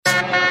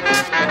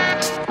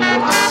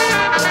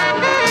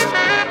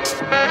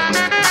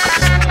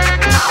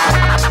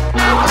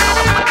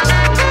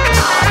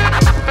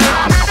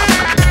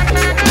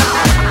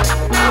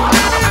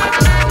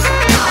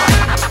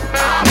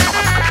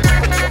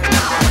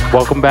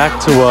Welcome back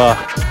to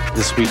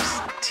this week's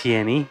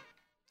TNE.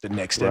 The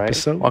next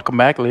episode. Welcome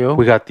back, Leo.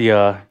 We got the...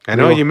 I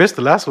know you missed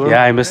the last one.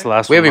 Yeah, I missed the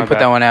last we one. We haven't put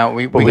that one out.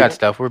 We got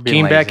stuff. We're being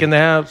Team lazy. back in the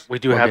house. We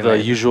do have the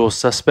usual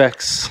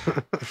suspects.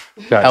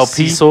 We got LP.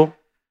 Cecil.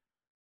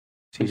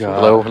 We got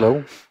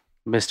Hello.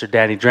 Mr.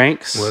 Danny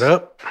Dranks. What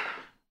up?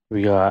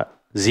 We got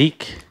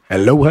Zeke.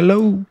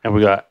 Hello. And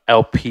we got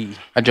LP.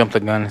 I jumped the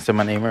gun and said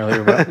my name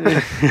earlier. But,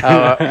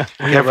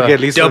 Can't forget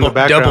Lisa in the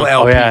background. Double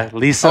LP. Oh, yeah.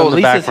 Lisa in the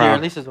Lisa's background.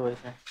 here. Lisa's always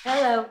here.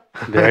 Hello.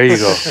 There you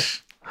go.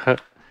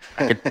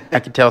 I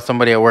could tell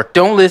somebody at work,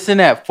 don't listen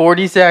at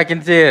 40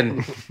 seconds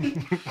in.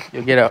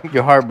 You'll get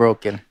your heart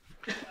broken.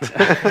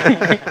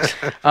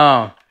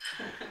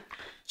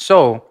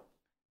 So, a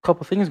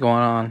couple things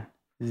going on.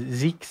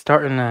 Zeke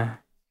starting a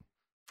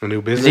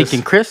new business. Zeke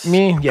and Chris.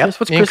 Me, yeah. Chris,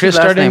 what's Me and Chris's Chris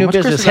last started a name? new What's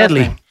business, Chris's last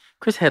Headley. name?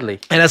 Chris Headley.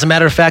 And as a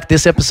matter of fact,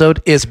 this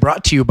episode is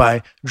brought to you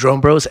by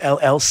Drone Bros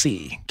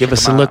LLC. Give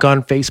us a look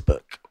on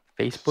Facebook.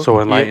 Facebook. So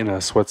enlighten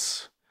us.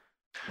 What's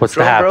the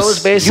Drone haps?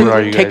 Bros, basically. What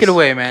are you Take guys? it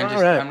away, man. All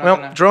right. I'm not Well,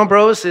 gonna- Drone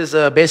Bros is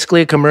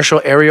basically a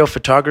commercial aerial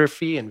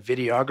photography and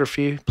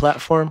videography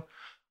platform.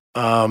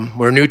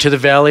 We're new to the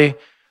Valley.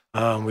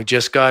 We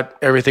just got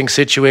everything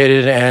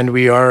situated, and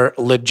we are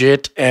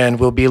legit and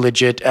will be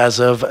legit as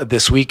of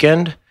this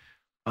weekend.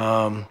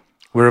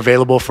 We're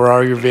available for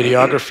all your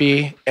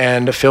videography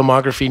and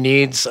filmography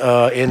needs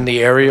in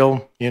the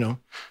aerial,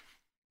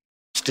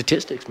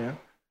 statistics, man.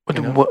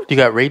 What you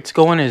got rates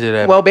going? Is it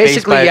a Well,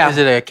 basically, case by, yeah. Is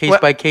it a case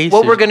by case?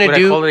 What we're gonna Would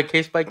do- I call it a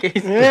case by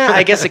case? Yeah,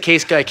 I guess a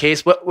case by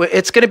case.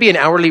 It's going to be an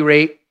hourly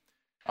rate.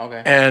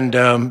 Okay.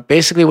 And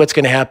basically what's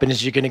going to happen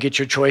is you're going to get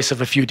your choice of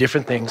a few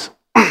different things.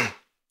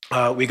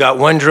 We got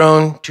 1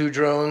 drone, 2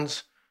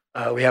 drones.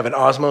 We have an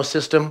Osmo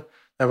system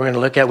that we're going to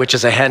look at, which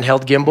is a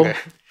handheld gimbal,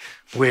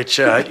 which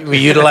we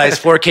utilize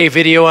 4K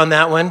video on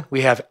that one.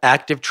 We have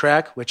Active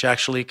Track, which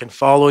actually can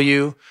follow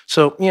you.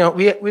 So,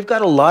 we've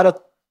got a lot of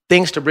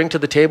things to bring to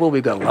the table.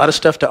 We've got a lot of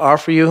stuff to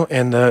offer you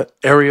in the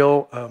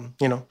aerial,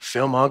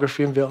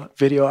 filmography and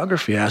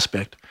videography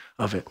aspect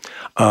of it.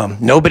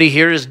 Nobody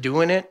here is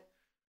doing it.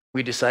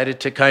 We decided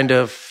to kind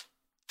of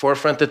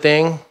forefront the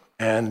thing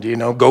and,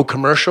 go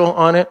commercial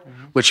on it,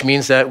 which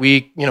means that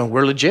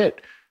we're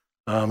legit.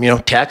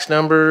 Tax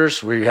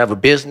numbers, we have a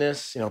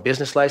business,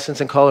 business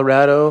license in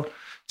Colorado,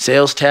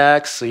 sales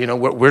tax.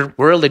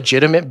 We're a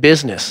legitimate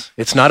business.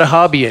 It's not a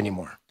hobby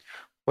anymore.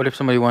 What if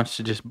somebody wants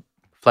to just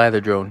fly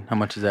their drone? How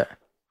much is that?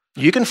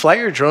 You can fly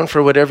your drone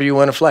for whatever you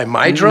want to fly.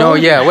 My drone? No,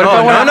 yeah. What if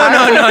I want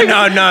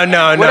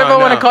No. What if I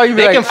want to call you?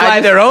 They can fly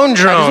their own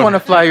drone. I just want to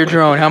fly your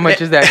drone. How much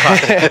does that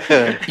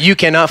cost? You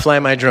cannot fly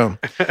my drone.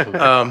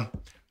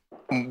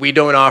 We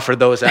don't offer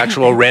those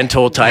actual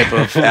rental type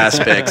of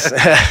aspects.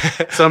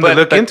 Something to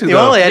look into, though.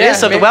 Well, it is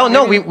something. Well,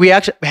 no, we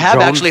actually have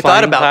Drone actually flying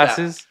thought about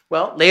classes? that.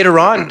 Well, later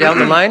on down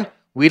the line,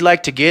 we'd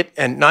like to get,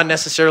 and not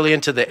necessarily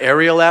into the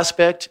aerial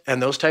aspect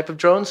and those type of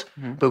drones,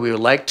 but we would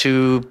like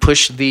to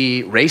push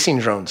the racing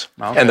drones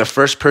and the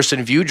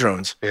first-person view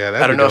drones. Yeah,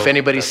 I don't know if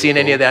anybody's seen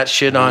any of that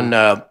shit on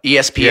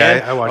ESPN.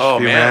 Yeah, I watched a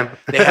few, man.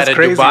 They had That's a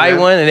crazy, Dubai man.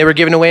 one, and they were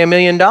giving away $1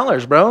 million,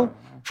 bro,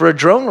 for a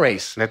drone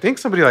race. And I think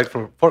somebody like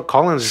from Fort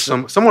Collins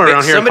or somewhere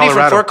around here in Somebody from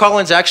Colorado. Fort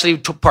Collins actually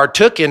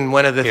partook in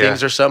one of the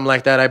things or something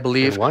like that, I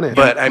believe. They won it.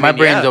 But I mean, My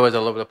brain's yeah. always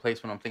all over the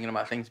place when I'm thinking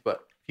about things.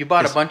 But if you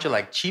bought a bunch of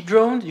like cheap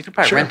drones, you could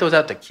probably rent those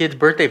out to kids'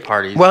 birthday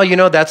parties. Well, that's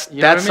know what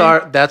I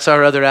mean? that's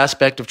our other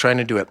aspect of trying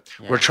to do it.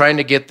 Yeah. We're trying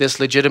to get this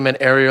legitimate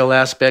aerial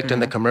aspect and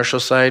the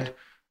commercial side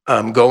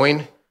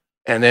going,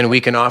 and then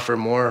we can offer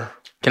more.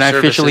 Can I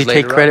officially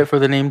take credit for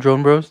the name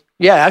Drone Bros?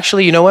 Yeah,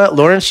 actually, you know what,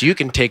 Lawrence, you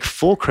can take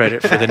full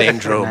credit for the name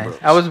Drone Bros.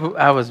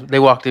 I was. They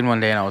walked in one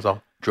day and I was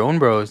all Drone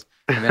Bros,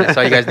 and then I saw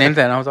you guys' names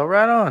there and I was all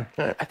right on.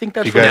 I think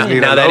that's You guys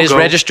need Now a that is logo.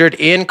 registered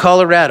in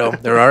Colorado.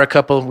 There are a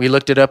couple. We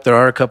looked it up. There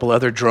are a couple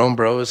other Drone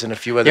Bros in a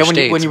few other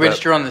states. When you but-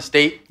 register on the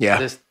state, Yeah.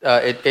 this,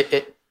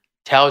 it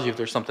tells you if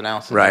there's something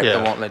else. Right. It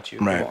Yeah. won't let you.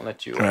 Right. It won't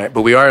let you. Right,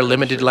 but we are a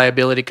limited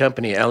liability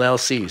company,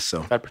 LLC.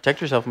 So Gotta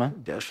protect yourself,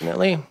 man.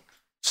 definitely.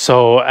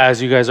 So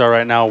as you guys are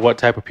right now, what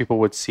type of people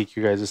would seek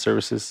you guys'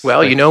 services?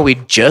 Well, we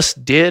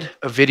just did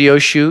a video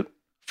shoot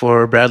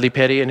for Bradley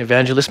Petty and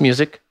Evangelist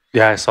Music.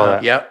 Yeah, I saw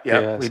that. Yeah.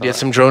 I We saw did that.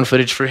 some drone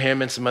footage for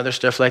him and some other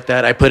stuff like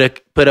that. I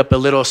put up a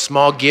little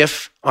small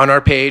GIF on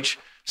our page,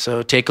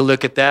 so take a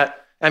look at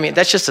that. I mean,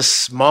 that's just a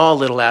small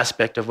little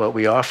aspect of what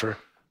we offer.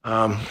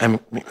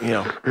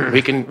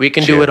 We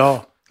can do it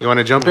all. You want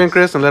to jump in,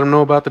 Chris, and let them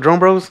know about the Drone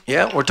Bros?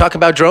 Yeah, we're talking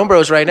about Drone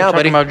Bros right now, Talking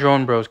buddy. about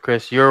Drone Bros,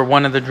 Chris. You're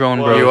one of the Drone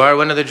Bros. You are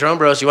one of the Drone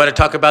Bros. You want to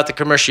talk about the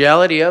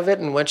commerciality of it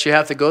and what you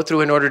have to go through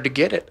in order to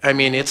get it. I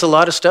mean, it's a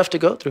lot of stuff to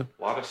go through.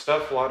 A lot of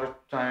stuff, a lot of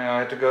time.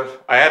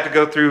 I had to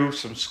go through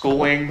some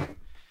schooling.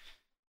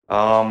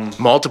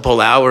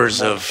 Multiple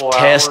hours of Multiple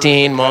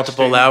testing, hours of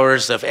multiple testing.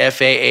 hours of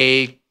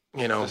FAA,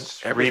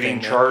 Just everything. reading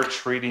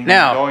charts,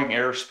 Now- knowing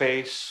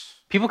airspace.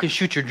 people can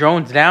shoot your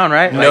drones down,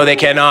 right? No, they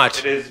cannot.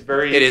 It is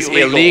very It is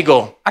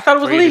illegal. I thought it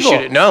was for you to legal.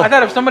 shoot it. No. I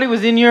thought if somebody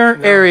was in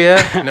your area,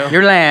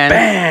 your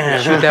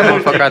land, shoot that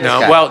motherfucker out the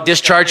sky. Well,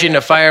 discharging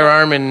a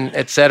firearm and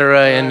et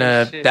cetera in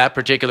that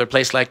particular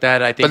place like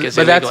that, I think is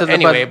illegal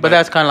anyway. But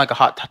that's kind of like a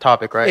hot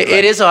topic, right?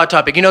 It is a hot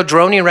topic.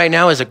 Droning right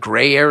now is a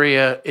gray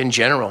area in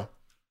general.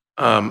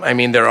 I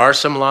mean, there are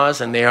some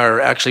laws, and they are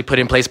actually put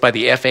in place by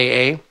the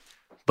FAA.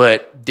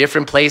 But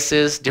different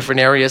places, different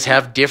areas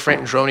have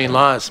different droning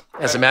laws.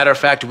 As a matter of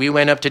fact, we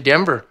went up to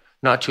Denver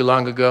not too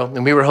long ago,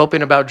 and we were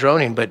hoping about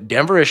droning, but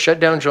Denver has shut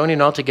down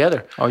droning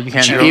altogether. Oh, you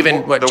can't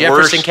even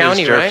Jefferson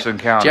County, right?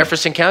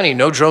 Jefferson County,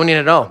 no droning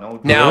at all.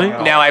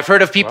 Now I've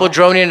heard of people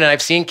droning, and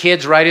I've seen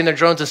kids riding their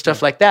drones and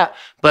stuff like that.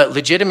 But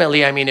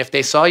legitimately, I mean, if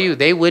they saw you,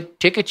 they would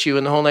ticket you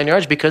in the whole 9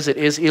 yards because it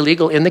is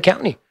illegal in the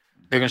county.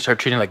 They're gonna start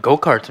treating it like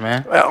go-karts,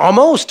 man.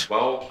 Almost.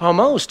 Well,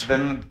 almost.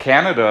 Then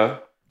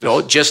Canada.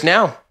 Just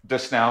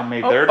now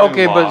made their new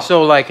okay, law. but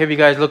so like, have you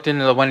guys looked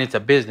into when it's a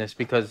business?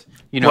 Because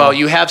well,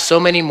 you have so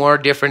many more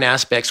different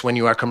aspects when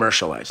you are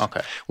commercialized.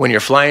 Okay. When you're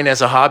flying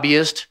as a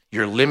hobbyist,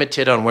 you're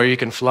limited on where you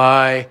can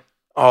fly,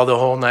 all the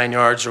whole 9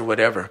 yards or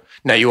whatever.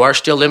 Now you are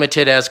still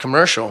limited as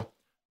commercial,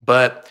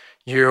 but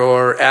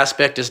your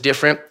aspect is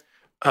different.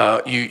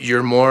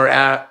 You're more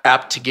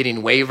apt to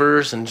getting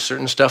waivers and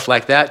certain stuff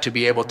like that to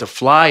be able to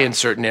fly in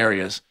certain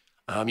areas.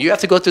 You have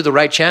to go through the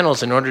right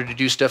channels in order to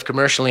do stuff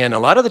commercially. And a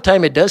lot of the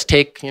time it does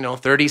take,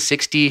 30,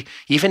 60,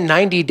 even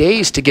 90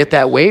 days to get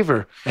that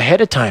waiver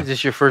ahead of time. Is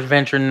this your first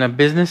venture in a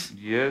business?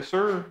 Yes,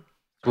 sir.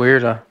 It's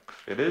weird, huh?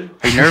 It is.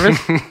 Are you nervous?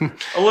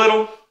 A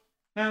little.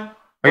 Yeah.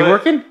 Are you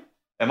working?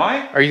 Am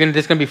I? Are you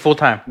this gonna be full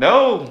time?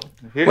 No.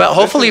 Well,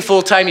 hopefully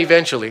full time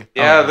eventually.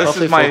 Yeah, this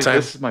is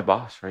full-time. my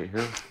boss right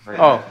here.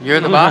 You're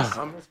the boss?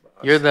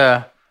 You're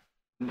the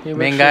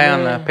main guy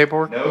on the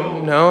paperwork?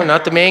 No,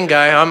 not the main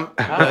guy. I'm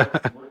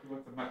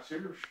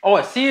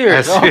at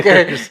Sears.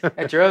 Okay.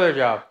 At your other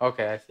job.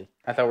 Okay, I see.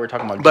 I thought we were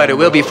talking about But it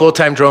will be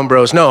full-time Drone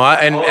Bros. No,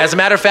 and as a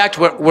matter of fact,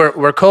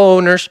 we're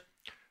co-owners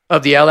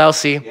of the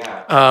LLC.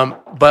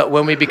 But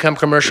when we become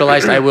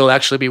commercialized, I will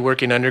actually be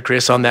working under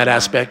Chris on that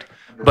aspect.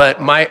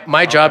 But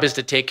my job is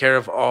to take care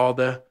of all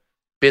the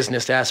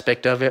business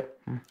aspect of it,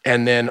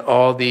 and then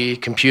all the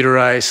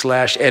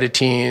computerized /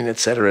 editing, et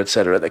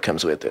cetera, that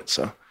comes with it.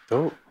 So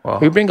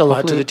we bring a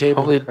lot to the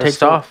table. Hopefully it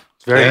takes off.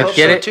 Very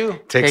Get it? too.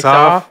 Takes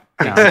off.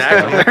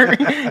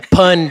 Exactly.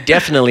 Pun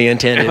definitely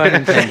intended.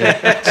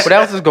 What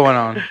else is going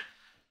on?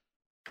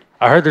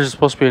 I heard there's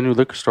supposed to be a new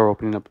liquor store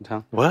opening up in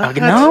town. What?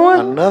 Another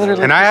one?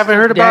 And I haven't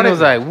heard about Daniel's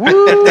it. like,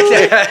 woo.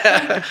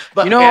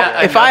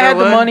 If I had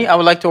the money, I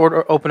would like to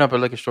open up a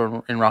liquor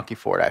store in Rocky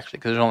Ford, actually,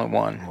 because there's only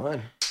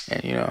one.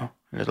 And,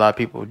 there's a lot of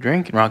people who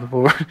drink in Rocky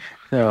Ford.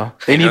 So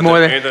they need more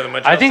than...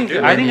 I think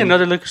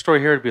another liquor store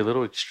here would be a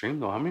little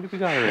extreme, though. How many do we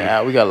got already?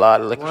 Yeah, we got a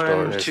lot of liquor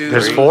stores. 1, 2,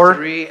 There's 4?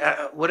 3. Who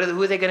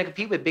are they going to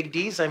compete with? Big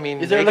D's? I mean,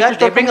 there a they liquor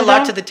store bring a coming lot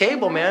down? to the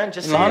table, man.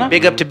 Just Lana?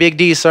 big up to Big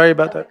D. Sorry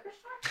about that.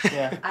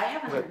 Yeah. I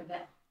haven't heard of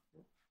that.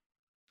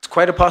 It's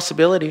quite a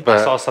possibility. I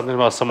saw something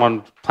about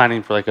someone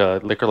planning for like a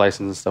liquor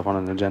license and stuff on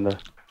an agenda.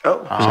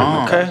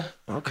 Oh, okay.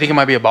 You think it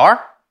might be a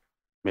bar?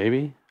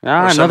 Maybe. Or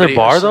Another somebody-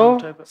 bar, or some though?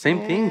 type of-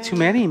 Same thing. Too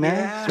many,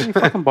 man. Too many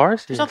fucking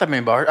bars There's here. not that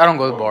many bars. I don't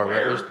go to the bar,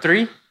 right? There's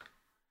 3? Is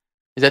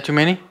that too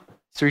many?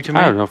 3 too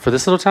many? I don't know. For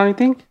this little town, you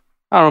think?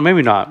 I don't know.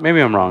 Maybe not.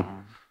 Maybe I'm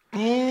wrong.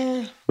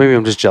 Yeah. Maybe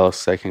I'm just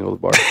jealous I can't go to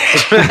the bar.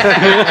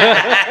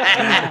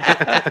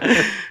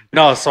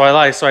 No, so I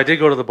lied. So I did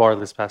go to the bar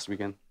this past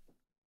weekend.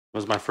 It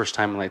was my first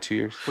time in like 2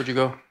 years. Where'd you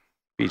go?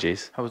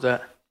 BJ's. How was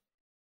that?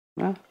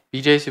 Yeah.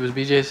 BJ's? It was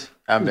BJ's?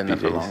 I haven't been there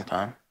for a BJ's. long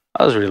time.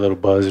 I was really a little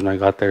buzzed when I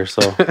got there,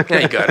 so Yeah,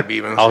 you gotta be.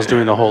 I was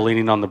doing the whole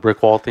leaning on the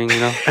brick wall thing,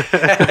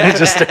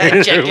 just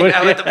checking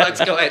out what the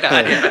fuck's going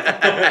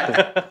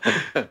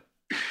on.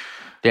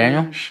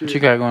 Daniel, what you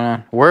got going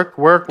on? Work.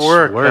 Work,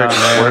 man.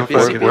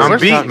 I'm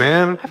beat,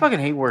 man. I fucking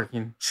hate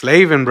working.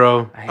 Slaving,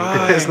 bro. I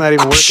hate It's not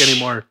even work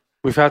anymore.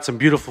 We've had some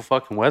beautiful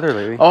fucking weather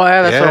lately. Oh,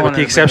 yeah, that's Yeah, what I with wanted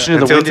the to exception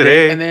bring of the Until wind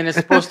today. today. And then it's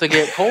supposed to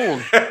get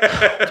cold.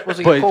 It's supposed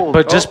to get cold.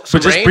 But just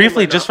some rain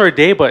briefly, and just for a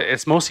day, but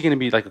it's mostly going to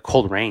be like a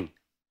cold rain.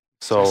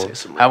 So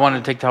I wanted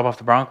to take top off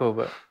the Bronco,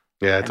 but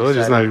Yeah, I told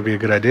you it's not going to be a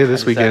good idea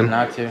this I decided weekend.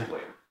 not to.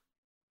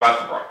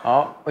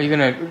 Oh, are you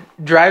gonna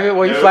drive it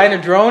while you're flying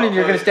a drone and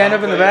you're gonna stand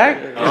up in the back?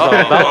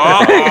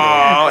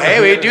 Hey,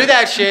 we do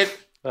that shit.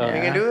 We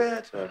Yeah. can do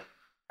it. So.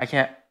 I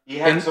can't. He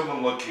had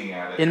someone looking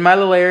at it. In my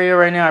little area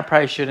right now, I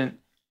probably shouldn't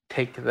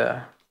take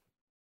the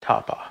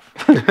top off.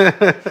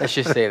 Let's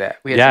just say that.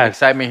 We had some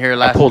excitement here I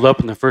last pulled up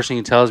and the first thing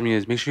he tells me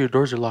is, "Make sure your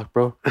doors are locked,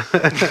 bro."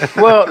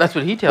 Well, that's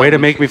what he tells me. Way to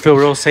make me feel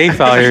real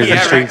safe out here in the Yeah,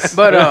 right. streets.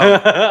 But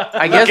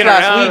I guess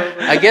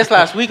Looking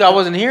last week I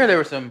wasn't here. There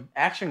was some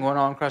action going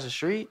on across the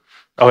street.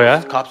 Oh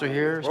yeah. Cops were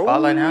here,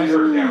 spotlight house.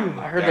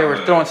 I heard they were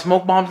throwing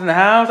smoke bombs in the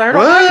house. I heard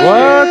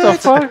What the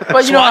fuck?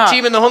 But you know, SWAT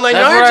team in the whole 9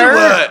 that's yards what or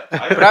I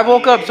what? but I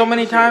woke up so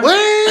many times.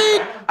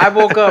 What? I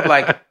woke up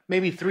like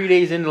maybe 3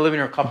 days into the living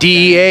room. Cops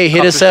DEA,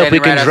 hit us up. We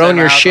can drone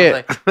your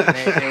shit. They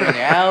were in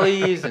the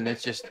alleys, and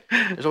it's just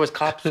there's always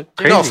cops.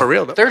 No, for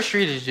real though. 3rd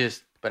Street is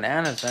just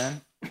bananas,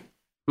 man.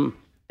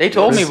 They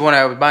told me when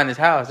I was buying this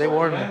house. They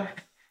warned me.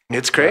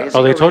 It's crazy.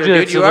 Oh, they told you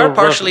dude, it's you a are little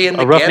partially in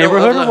the a rough ghetto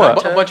neighborhood of or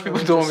what? La A bunch of people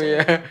told me,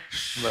 yeah.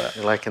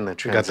 You're like in the got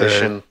the-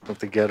 transition of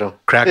the ghetto.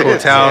 Crack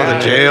hotel, the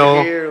jail.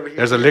 Over here.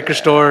 There's a liquor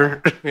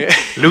store.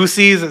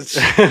 Lucy's. That's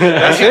it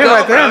Go,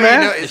 right there, bro, you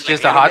man. know, It's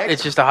just a hot.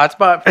 It's just a hot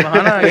spot for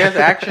Lahana. I guess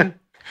action.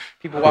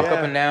 People walk up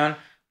and down.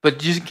 But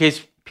just in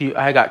case,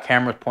 I got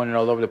cameras pointed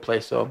all over the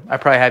place. So I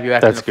probably have you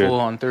acting That's a good. fool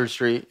on 3rd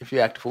Street. If you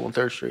act a fool on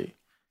 3rd Street,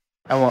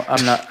 I won't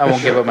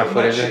give up my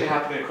footage.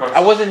 I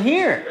wasn't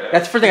here.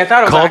 That's the first thing I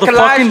thought. Call the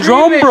fucking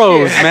drone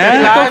bros,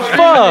 man. What the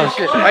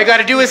fuck? All I got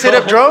to do is hit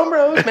up drone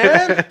bros,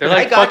 man. They're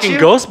like I got fucking you.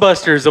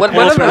 Ghostbusters. What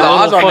are the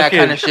laws on that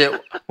kind of shit?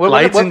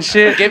 Lights and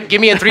shit.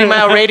 Give me a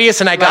 3-mile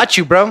radius and I got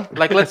you, bro.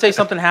 Like, let's say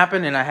something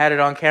happened and I had it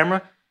on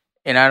camera,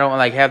 and I don't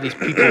like have these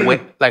people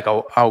like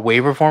a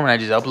waiver form, and I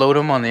just upload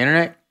them on the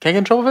internet. Can I get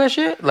in trouble for that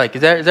shit? Like,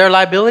 is there a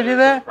liability to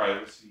that?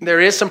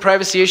 There is some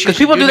privacy issues. Because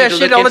people You do need that to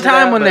shit look all the into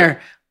time that, when but-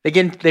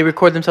 they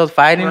record themselves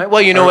fighting. Right.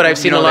 Well, you know what I've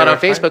seen a lot they on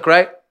were fighting? Facebook,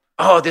 right?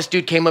 Oh, this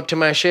dude came up to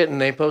my shit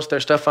and they post their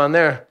stuff on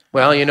there.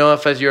 Well, you know,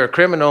 if as you're a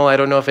criminal, I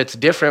don't know if it's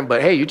different,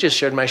 but hey, you just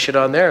shared my shit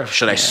on there.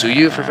 Should I sue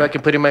you for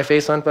fucking putting my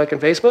face on fucking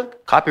Facebook?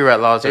 Copyright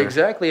laws are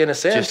Exactly, in a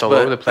sense. just all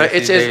but over the place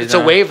It's, these it's, days, it's a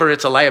waiver.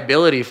 It's a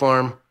liability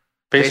form.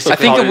 Facebook I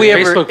think if we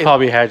ever- Facebook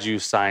probably had you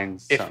sign.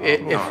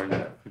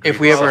 if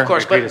we ever Of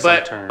course, agree to some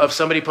but terms. of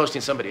somebody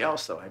posting somebody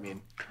else, though. I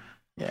mean,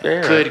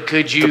 Yeah.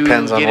 could you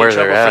Depends on get where in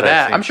trouble they're at, for I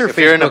that? think. I'm sure If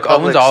you're in a Facebook owns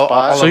public all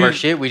spot- of So our you-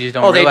 shit. We just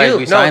don't Oh, they realize do.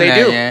 we No, signed they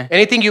that. do. Yeah.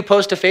 Anything you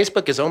post to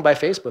Facebook is owned by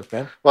Facebook,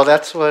 man. Well,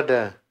 that's what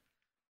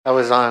I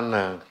was on.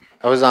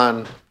 I was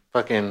on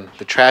fucking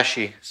the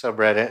trashy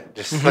subreddit,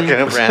 just looking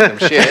at random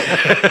shit.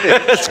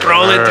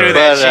 Scrolling through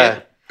that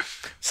shit.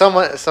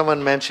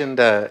 Someone mentioned,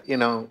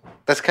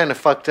 that's kind of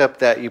fucked up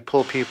that you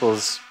pull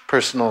people's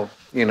personal,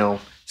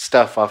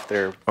 stuff off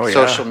their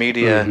social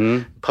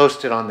media,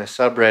 post it on the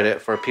subreddit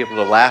for people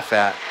to laugh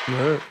at,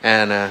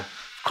 and of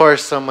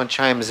course someone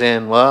chimes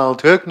in. Well,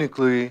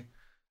 technically,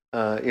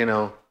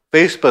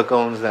 Facebook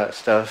owns that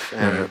stuff,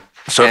 and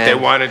So if they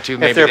and wanted to,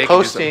 maybe if they're they could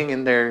do something. posting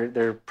and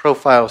their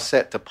profile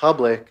set to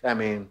public, I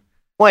mean.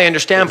 Well, I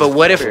understand, but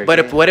what if, fair but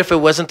if, game. what if it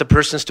wasn't the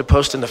person's to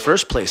post in the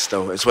first place,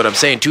 though? Is what I'm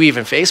saying. To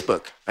even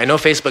Facebook, I know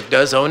Facebook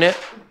does own it,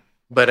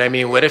 but I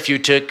mean, what if you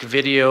took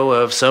video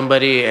of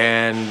somebody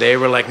and they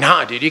were like,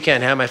 "Nah, dude, you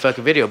can't have my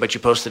fucking video," but you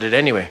posted it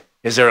anyway?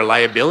 Is there a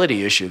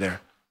liability issue there?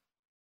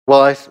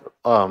 Well,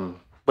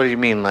 what do you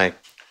mean? Like,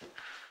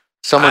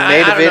 someone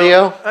made a don't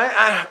video?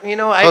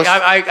 know. Post-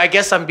 I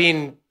guess I'm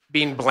being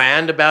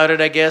bland about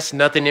it. I guess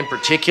nothing in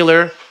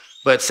particular.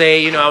 But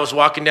say, I was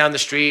walking down the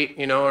street,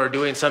 or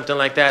doing something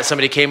like that.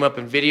 Somebody came up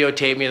and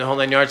videotaped me in the whole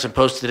 9 yards and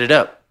posted it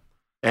up.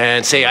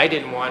 And say I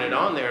didn't want it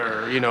on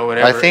there, or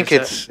whatever. I think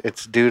it's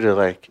due to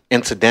like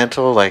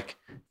incidental. Like,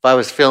 if I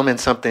was filming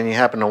something, you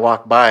happen to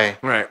walk by.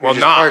 right. you're Well,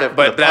 just not. part of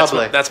But the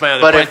public. that's my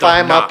other But point. if though,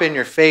 I'm not. up in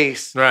your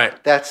face,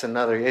 right, that's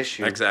another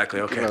issue. exactly.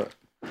 Okay.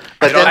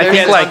 But I then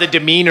think there's on the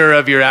demeanor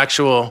of your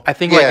actual. I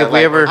think like if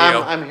we ever,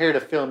 I'm here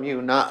to film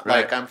you, not Right.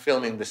 like I'm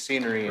filming the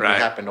scenery and Right.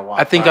 you happen to walk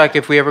I think by. like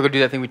if we ever go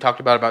do that thing we talked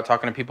about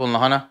talking to people in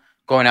Lahana,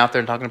 going out there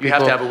and talking to You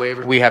people, have to have a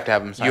waiver. We have to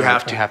have them sign. You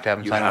have to. We have to have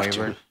them You sign have to.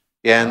 waivers.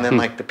 Yeah, and then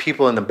like the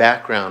people in the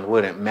background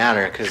wouldn't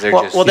matter because they're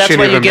just. Well, that's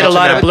shouldn't why you even get a mention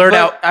lot that. of blurred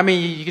out. I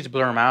mean, you get to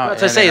blur them out.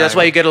 That's what I say. That's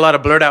why you get a lot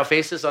of blurred out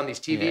faces on these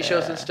TV Yeah.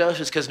 shows and stuff.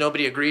 Is because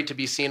nobody agreed to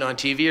be seen on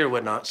TV or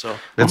whatnot. So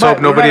Let's We hope might-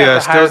 we nobody might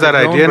have to hire steals the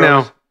that drone idea bros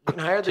now. you can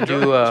hire the to drone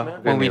do bros, man.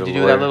 when we need a do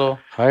lawyer. that little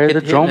Hire the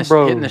drone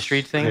hitting the bros.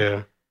 street thing.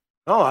 Yeah.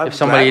 Oh, I'm If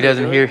somebody glad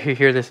doesn't to do it.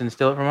 hear this and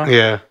steal it from us,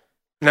 Yeah.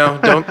 No,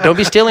 don't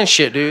be stealing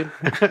shit, dude.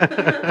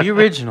 be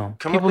original.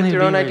 Come People up with need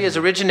your to own be ideas.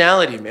 original.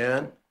 Originality,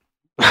 man.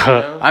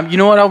 know? You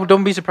know what?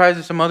 Don't be surprised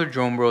if some other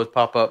drone bros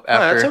pop up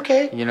after. that's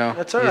okay. You know,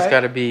 That's all you just right. got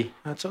to be.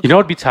 That's okay. You know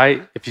what'd be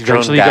tight if you Drone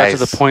eventually got to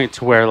guys. the point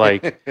to where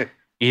like you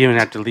even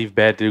have to leave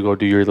bed to go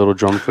do your little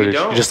drone footage.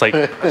 don't. You just like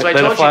That's why I let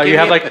it told fly. you. You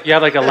have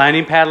like a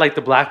landing pad like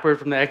the Blackbird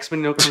from the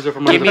X-Men. Comes up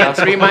from Give under me the a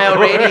basket. 3-mile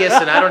radius,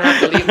 and I don't have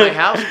to leave my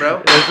house,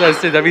 bro.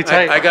 That's it. That'd be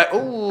tight. I got.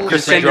 Ooh,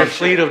 Just send your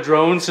fleet of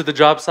drones to the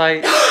job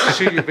site,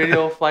 shoot your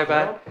video, fly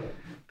back.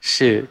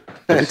 Shit,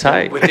 that'd be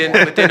tight.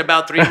 within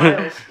about 3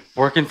 miles.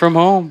 Working from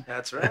home,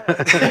 That's right. be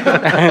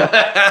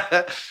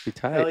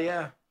tight. Hell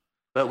yeah.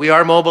 But we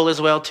are mobile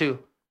as well too.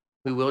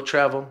 We will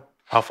travel.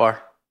 How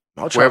far?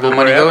 I'll Wherever travel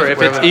money wherever. goes, If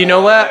wherever. it's, you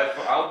know what?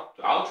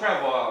 I'll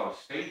travel out of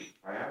state.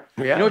 I have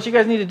to. Yeah. You know what you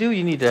guys need to do?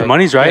 You need to. The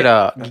money's right.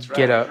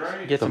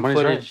 Get some money's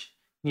footage. right.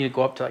 You need to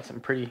go up to like some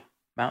pretty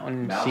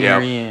mountain Yep.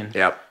 scenery and.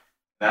 Yep.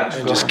 That's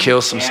And the just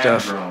kill some and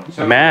stuff. drone.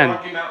 So Man.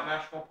 Rocky Mountain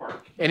National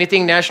Park.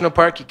 Anything national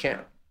park you can.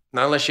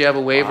 Not unless you have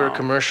a waiver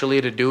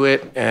commercially to do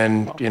it,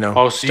 and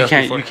Oh, so you stuff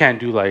can't before- you can't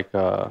do like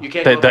You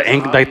can't go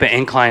the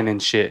incline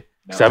and shit.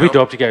 So that'd be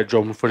dope to get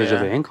drone footage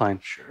of Yeah. the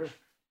incline. Sure.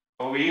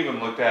 Well, we even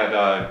looked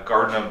at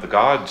Garden of the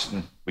Gods,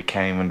 and we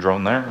can't even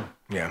drone there.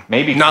 Yeah.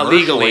 Maybe Not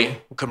commercially.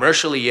 legally.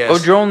 Commercially, yes. Go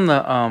drone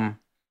the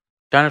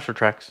dinosaur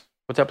tracks.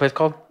 What's that place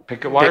called?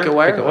 Picket wire. Picket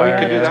wire? Picket Oh, you wire,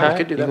 could do yeah. that. You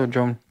could do You that. go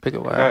drone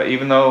picket wire.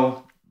 Even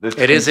though it's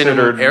It is in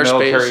considered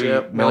airspace, military,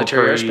 yep,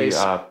 military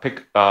airspace.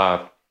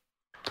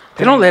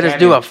 They don't let us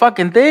do a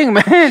fucking thing,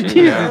 man.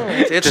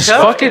 Jesus. It's Just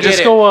tough fuck to it. get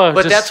Just it. go.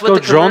 But Just that's what go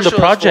the drone the commercial is for.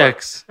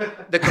 projects.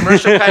 The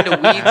commercial kind of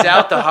weeds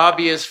out the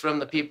hobbyists from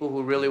the people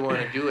who really want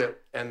to do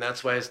it, and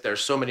that's why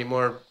there's so many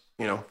more,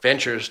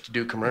 ventures to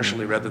do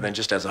commercially rather than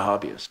just as a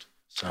hobbyist.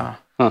 So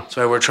that's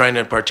why we're trying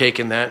to partake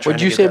in that.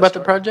 What'd you say about the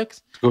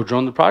projects? Go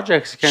drone the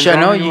projects. You can't Shit, I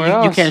drone know anywhere you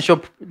else. can't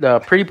show the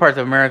pretty parts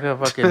of America.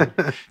 Fucking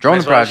drone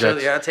the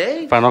projects.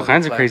 Find all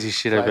kinds of crazy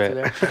shit. I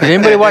bet. Did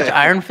anybody watch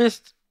Iron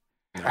Fist?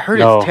 I heard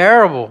No. it's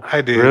terrible.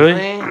 I did.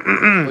 Really?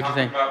 What'd you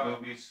think? About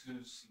movies,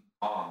 who's seen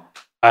Kong?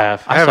 I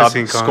have. I haven't saw-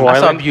 seen Kong. Skull I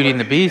saw Island? Beauty and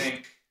the Beast. I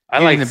Beauty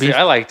and liked the it. Beast.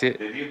 I liked it.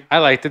 Did you? I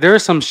liked it. There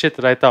was some shit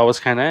that I thought was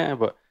kind of,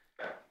 but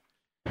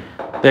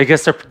I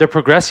guess they're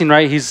progressing,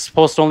 right? He's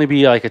supposed to only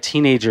be like a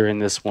teenager in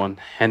this one,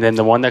 and then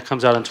the one that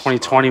comes out in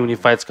 2020 when he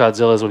fights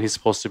Godzilla is when he's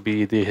supposed to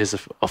be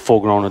a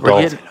full-grown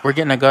adult. We're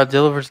getting a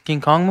Godzilla vs.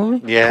 King Kong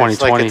movie? Yeah, it's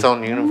 2020. like its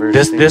own universe.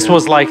 This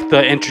was like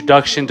the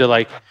introduction to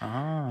like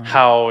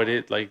how it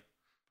is like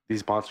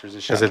these monsters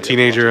and shit. As a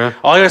teenager, huh?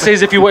 All I gotta say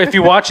is if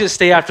you watch it,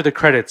 stay after the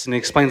credits, and it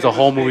explains the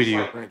whole movie to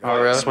you. Oh,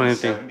 really? That's one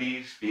of the things.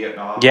 70s,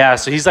 Vietnam. Yeah,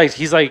 so he's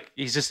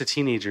just a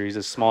teenager. He's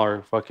a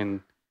smaller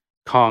fucking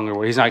Kong or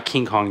what? He's not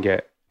King Kong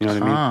yet. You know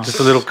what I mean? Ah. Just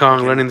a little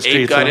Kong running the Ape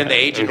streets. got huh? in the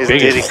age of Big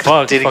Diddy- as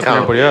fuck, Diddy fucking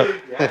Kong. everybody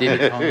up.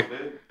 Diddy Kong.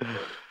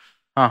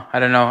 Huh, I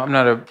don't know. I'm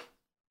not a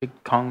big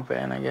Kong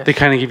fan, I guess. They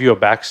kind of give you a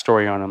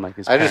backstory on him, like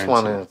his I just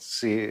parents want to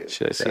see.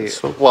 Shit like that.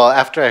 So- Well,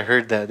 after I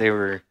heard that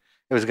it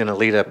was going to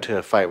lead up to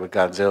a fight with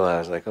Godzilla, I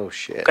was like, oh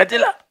shit.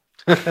 Godzilla.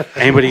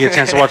 Anybody get a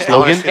chance to watch I wanna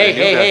Logan? see the new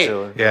Hey.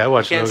 Godzilla. Yeah, I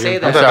watched You can't Logan. say I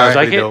that. thought that was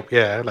Like pretty it? dope.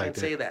 Yeah, I Can't liked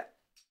say it. that.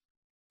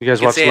 You guys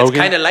You can watch say it's Logan?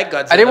 kind of like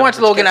Godzilla. I didn't watch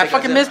but you Logan. I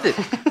can't say fucking Godzilla.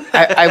 missed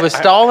it. I was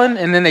stalling,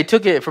 and then they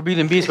took it for Beauty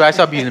and the Beast, but I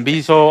saw Beauty and the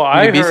Beast. So Beauty I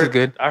and the Beast is heard,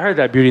 good. I heard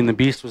that Beauty and the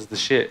Beast was the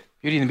shit.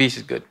 Beauty and the Beast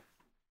is good.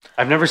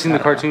 I've never seen the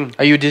cartoon.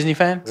 Are you a Disney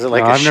fan? Is it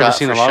like No, a I've never shot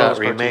seen for a lot of shot those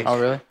remake? Oh,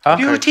 really? Huh?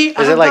 Beauty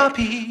Is it like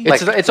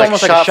It's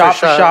almost like a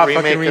shot-for-shot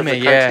fucking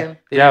remake. Yeah,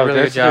 they Yeah, did a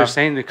really that's good what they're job.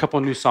 saying. A couple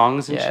new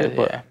songs and shit.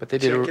 But But they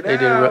did. Check it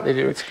They out. did.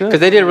 It's good. Because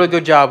they did a really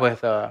good job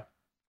with the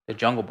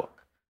Jungle Book.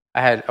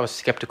 I was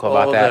skeptical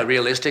about Oh, that. the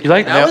realistic. You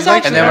like that? that? Was You like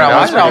actually And then when I that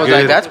watched was it, I was pretty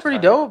like, good. "That's pretty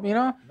dope," you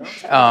know.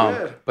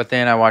 good. But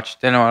then I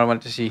watched. Then I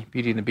went to see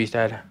Beauty and the Beast.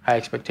 I had high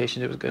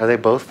expectations. It was Are good. they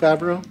both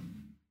Favreau?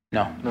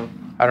 No,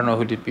 I don't know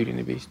who did Beauty and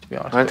the Beast. To be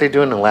honest, Aren't they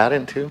doing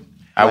Aladdin too?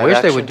 I Live wish they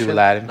action would do shit?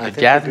 Aladdin. I think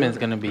they Jasmine's do.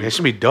 gonna be. It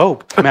should be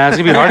dope. man, it's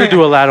gonna be hard to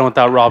do Aladdin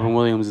without Robin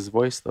Williams'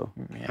 voice, though.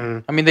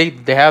 Yeah. I mean,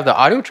 they have the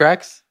audio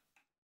tracks.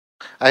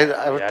 I Yeah,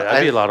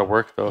 that'd be a lot of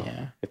work, though.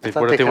 Yeah. If I they, thought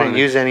what they if they couldn't wanted?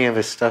 use any of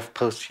his stuff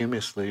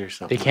posthumously or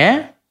something. They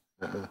can't.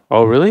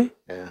 Oh, really?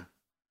 Yeah.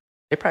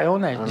 They probably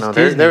own that. I don't It's know.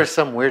 Disney. There was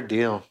some weird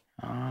deal.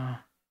 Ah.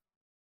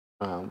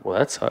 Well,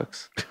 that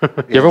sucks.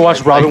 You ever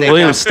watch Robin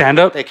Williams stand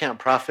up? They can't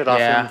profit off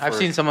Yeah, him. I've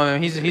seen some of them.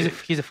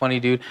 He's a funny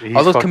dude. He's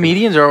All those fucking-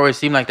 comedians always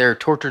seem like they're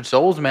tortured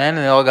souls, man,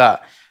 and they all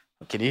got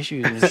fucking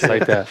issues and It's shit.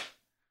 like that.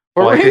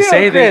 For Well, like they real,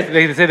 say, Chris.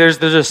 they say there's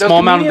a small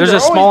amount comedians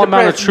there's a are small always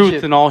amount of depressed and truth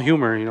shit. in all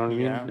humor. You know what I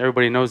mean? Yeah.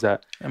 Everybody knows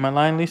that. Am I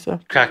lying, Lisa?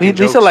 Cracking Lisa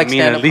jokes likes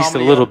mean at stand-up least a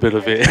comedy, little yeah. bit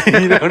of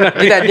it. You know what I mean?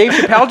 Did that Dave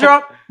Chappelle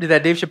drop? Did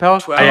that Dave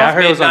Chappelle? Well, Yeah, I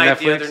heard it was on midnight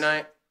the Netflix. other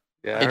night.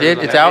 Yeah, I It heard did.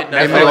 about It's that. out.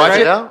 Midnight. Everybody Netflix watch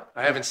right it. out?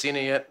 I haven't seen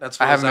it yet. That's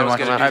I what haven't I was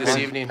been going to watching do it.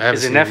 this evening. I haven't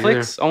Is it seen either.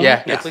 Netflix only?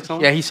 Yeah, Netflix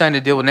only? yeah. He signed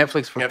a deal with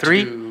Netflix for Up to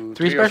three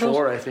or specials.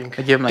 4, I think.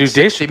 They give him like Dude,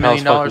 Dave $60 Chappelle's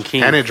million. fucking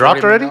king. And it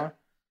dropped already?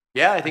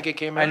 Yeah, I think it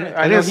came out.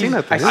 I didn't see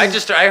nothing.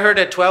 I heard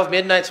at 12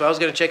 midnight, so I was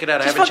going to check it out.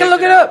 I Just haven't fucking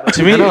checked look it up.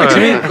 To me, know, to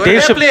me right? Go to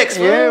Dave, Netflix.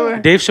 Yeah,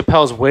 Dave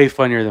Chappelle's way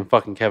funnier than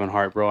fucking Kevin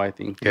Hart, bro. I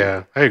think.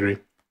 Yeah, I agree.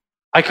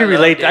 I can I love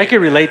relate. I Dave,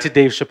 can relate man. to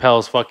Dave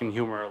Chappelle's fucking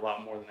humor a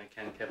lot more than I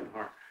can Kevin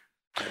Hart.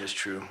 That is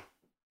true.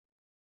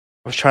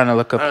 I was trying to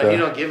look up You the.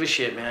 don't give a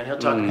shit, man. He'll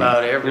talk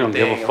about don't everything.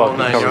 give a the fuck. whole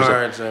nine He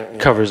covers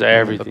yards. Covers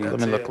everything.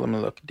 Let me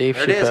look. Dave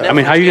There it is, Chappelle. I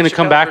mean, how are you going to Dave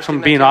come Chappelle, back first from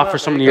thing being that off came for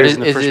up, so many right? years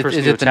and the first person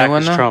to the new attack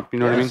one is though? Trump? You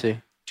know what I mean? Let's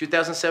see.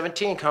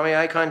 2017, comedy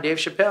icon Dave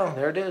Chappelle.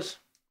 There it is.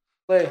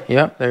 Play.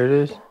 Yep, there it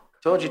is.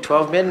 Told you,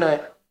 12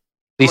 midnight.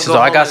 Lisa, go so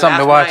I home got and something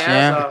to laugh watch. my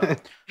ass Yeah,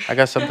 off. I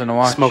got something to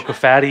watch. Smoke a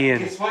fatty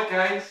and Guess what,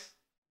 guys?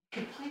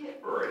 You can play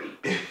it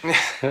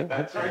already.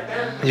 That's right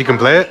there. You can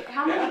play it?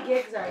 How many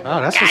gigs are you?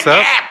 Oh, that's what's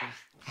up.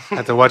 I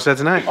have to watch that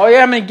tonight. Oh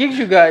yeah, how many gigs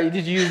you got?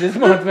 Did you use this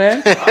month,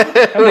 man?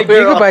 How many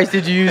gigabytes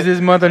did you use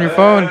this month on your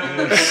phone?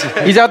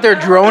 He's out there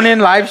droning,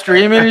 live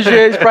streaming and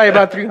shit. It's probably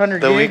about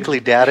 300 The gigs. weekly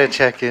data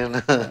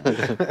check-in.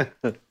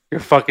 your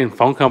fucking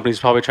phone company's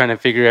probably trying to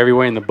figure every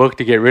way in the book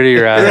to get rid of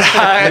your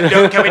ass.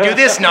 Can we do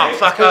this? No.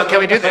 Fuck. Can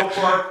we do So that?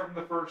 far from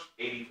the first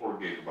 84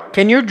 gigabytes.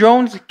 Can your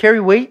drones carry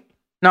weight?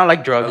 Not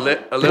like A drugs.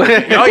 little.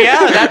 Oh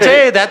yeah,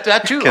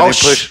 that too. Can Oh they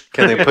push?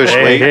 Can they push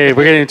Hey, weight? hey,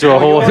 we're getting into a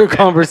whole other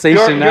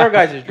conversation now. Your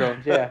guys'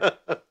 drones, yeah.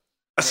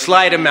 a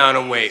slight amount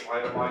of weight.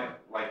 Like a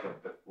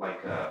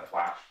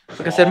flash.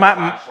 Like I said,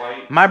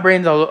 flashlight. my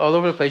brain's all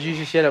over the place. You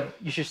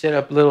should set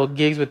up little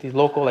gigs with these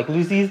local like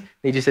Lucy's.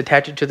 They just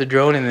attach it to the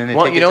drone and then they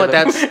Well, take you it know to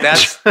what?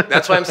 the-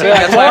 That's why I'm saying. Yeah,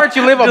 That's why why. don't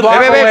you live a block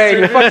Wait, wait, wait. away?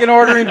 You're fucking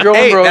ordering drone,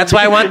 Hey, bro. that's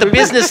why I want the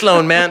business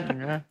loan,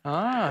 man.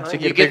 Ah, so You get, a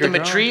get the bigger drone.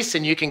 matrice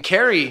and you can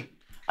carry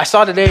I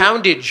saw today.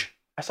 poundage.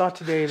 I saw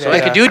today that So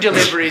I could do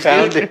deliveries,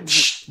 dude.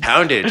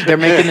 Poundage. They're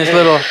making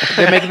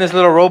this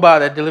little robot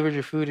that delivers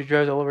your food. It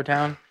drives all over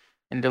town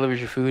and delivers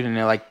your food. And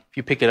like, if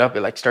you pick it up,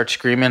 it like starts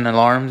screaming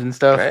alarms and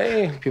stuff.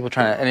 Hey. People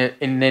trying to,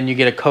 and then you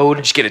get a code.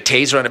 Just get a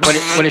taser on it.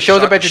 When it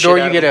shows up at your door,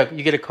 you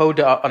get a code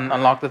to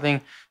unlock the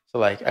thing. So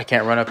like, I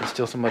can't run up and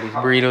steal somebody's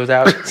burritos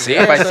out. See,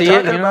 if I that's see what I'm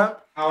it, talking you know. about.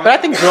 But I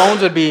think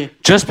drones would be.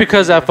 Just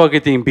because that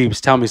fucking thing beeps,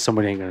 tell me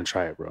somebody ain't gonna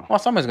try it, bro. Well,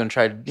 somebody's gonna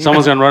try.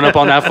 Someone's gonna run up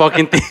on that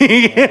fucking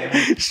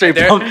thing. Straight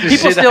pump the People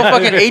shit steal out of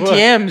fucking it, bro.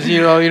 ATMs.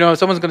 You know,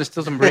 someone's gonna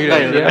steal some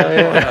burritos.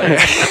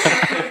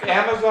 If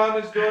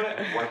Amazon is doing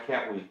it, why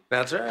can't we?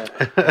 That's right.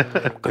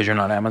 Because you're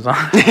not Amazon.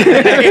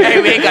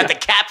 Hey, we ain't got the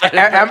cap.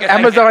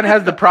 Amazon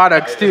has the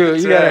products too.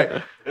 You gotta.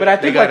 right. But I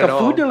think got like it a all.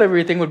 food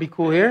delivery thing would be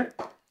cool here.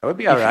 That would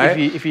be all right.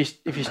 If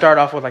you start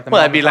off with like the Well,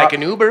 mom that'd be and like pop.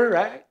 an Uber,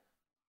 right?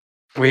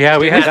 We had that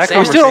We We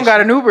conversation. still don't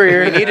got an Uber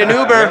here. We need an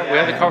Uber. We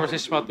had the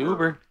conversation about the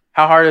Uber.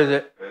 How hard is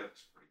it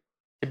It's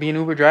to be an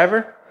Uber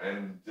driver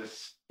and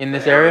this in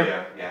this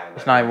area? yeah,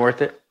 It's not even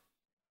worth it.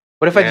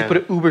 What if I just put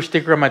an Uber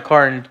sticker on my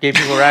car and gave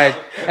people rides,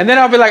 and then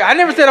I'll be like, I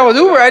never said I was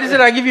Uber. I just said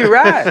I give you a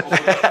ride.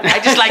 I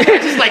just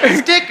like the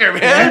sticker,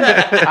 man.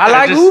 I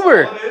like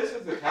Uber. All it is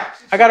a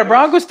taxi. I got a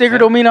Bronco sticker.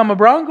 Don't mean I'm a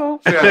Bronco.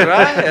 That's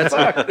right. That's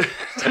right.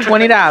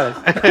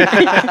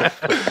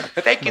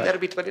 $20. Thank you. That'll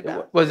be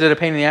 $20. Was it a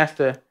pain in the ass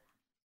to?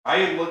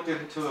 I looked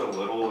into it a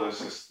little. It's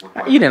just looked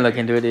like You didn't look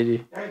into it, did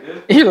you? I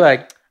did. You're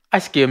like, I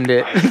skimmed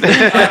it.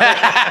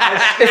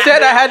 It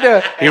said I had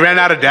to. He ran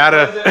out of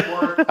data. Doesn't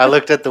work. I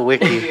looked at the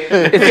wiki.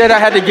 It said I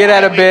had to get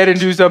out of bed and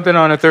do something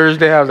on a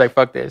Thursday. I was like,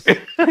 fuck this.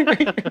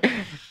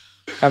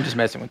 I'm just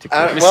messing with you.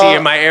 Let me Well- see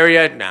in my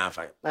area. Nah,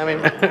 fine. I mean,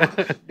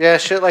 yeah,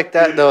 shit like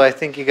that though. I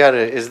think you gotta.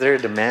 Is there a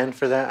demand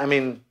for that? I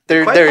mean,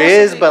 there Quite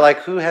is, possibly. but like,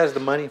 who has the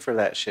money for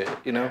that shit?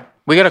 You know?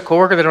 We got a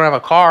coworker that don't have a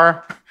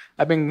car.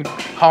 I've been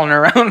hauling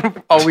her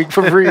around all week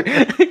for free.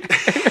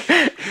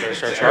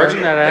 Start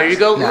charging that There you ass.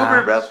 go, Nah.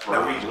 Uber, bro. That's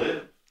where we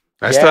live.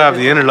 I still have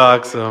the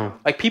interlock, so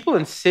Like people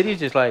in cities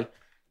just like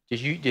they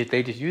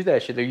just use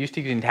that shit. They're used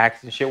to using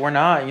taxis and shit. We're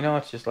not, you know,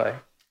 it's just like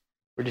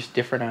we're just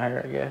different out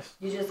here, I guess.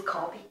 You just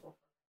call people.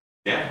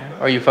 Yeah.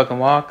 Or you fucking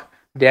walk.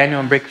 Daniel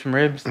and break some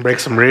ribs. break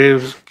some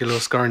ribs, get a little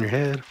scar on your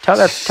head. Tell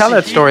that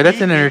story.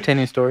 That's an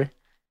entertaining story.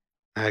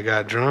 I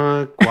got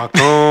drunk, walked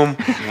home.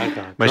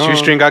 My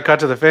shoestring got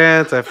cut to the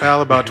fence. I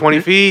fell about 20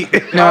 feet.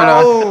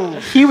 No.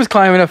 He was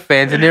climbing a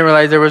fence and didn't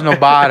realize there was no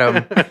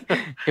bottom.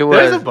 It was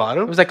There's a It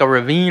bottom. was like a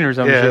ravine or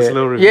some Yeah, shit. it's a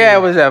little ravine. Yeah,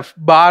 it was a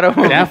bottom.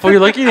 Damn, fool,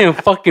 you're lucky you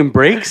didn't fucking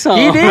break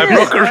something. He did. I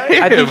broke a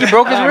rib. I think he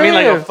broke his I rib. mean,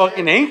 like a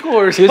fucking ankle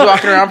or He was something.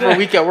 walking around for a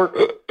week at work.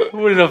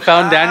 Wouldn't have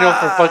found Daniel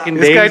for fucking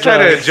This days. guy tried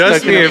to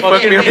adjust stuck in me a and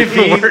fuck me up fucking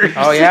even ravine. worse.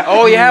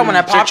 Oh yeah. When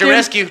I popped Search and him,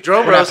 rescue.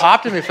 Drone when I bros.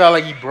 popped him, it felt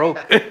like he broke.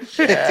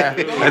 Yeah.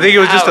 I think it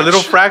was just a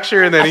little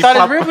fracture, and then I he thought his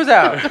popped. rib was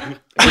out. It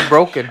was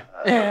broken.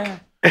 Yeah.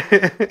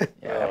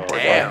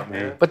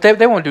 Damn. But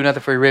they won't do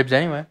nothing for your ribs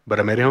anyway. But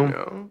I made it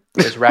home.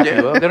 They just wrap you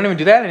up. They don't even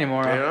do that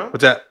anymore. Huh?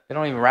 What's that? They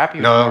don't even wrap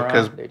you No, anymore.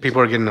 because They just-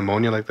 people are getting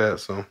pneumonia like that.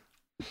 So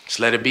Just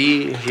let it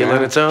be. Heal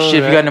on its own. Shit,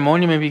 if you got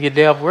pneumonia, maybe you get a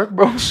day off work,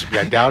 bro.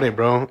 I doubt it,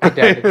 bro. I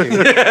doubt it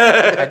too.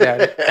 I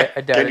doubt it.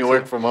 I doubt Can it you too.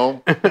 work from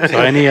home? So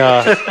any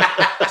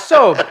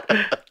So,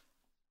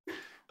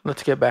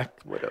 let's get back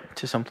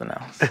to something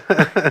else.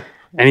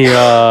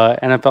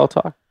 NFL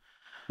talk?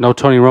 No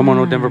Tony Romo,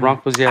 no Denver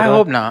Broncos yet. I huh?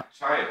 hope not.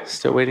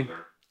 Still waiting.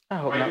 I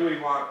hope Why not. do we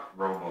want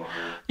Romo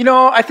here? You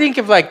know, I think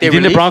if like they You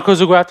think the release, Broncos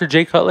will go after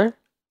Jay Cutler?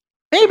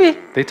 maybe.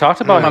 They talked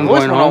about My him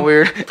voice going went all home.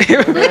 weird.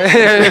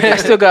 I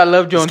still got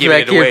Love Jones for giving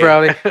that it kid, away.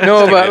 probably. Just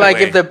No, giving but it like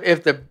away.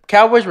 if the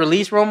Cowboys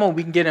release Romo,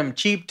 we can get him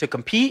cheap to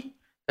compete.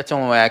 That's the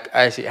only way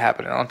I see it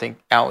happening. I don't think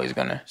Alley's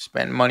gonna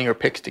spend money or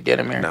picks to get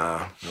him here.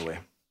 Nah, no way.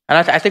 And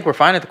I think we're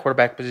fine at the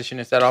quarterback position.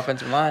 It's that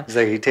offensive line. He's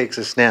like, he takes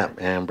a snap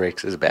and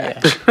breaks his back.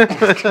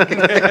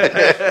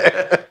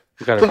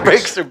 We gotta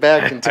Breaks their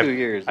back in 2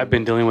 years. I've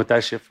been dealing with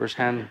that shit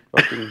firsthand.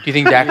 Fucking, Do you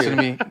think Dak's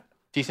gonna be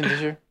decent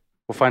this year?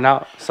 we'll find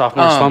out.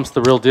 Sophomore slump's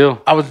the real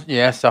deal.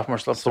 Sophomore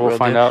slump. So we'll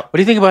find out. What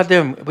do you think about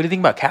them? What do you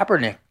think about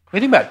Kaepernick? What do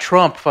you think about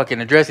Trump fucking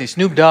addressing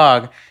Snoop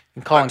Dogg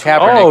and calling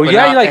Kaepernick? Oh but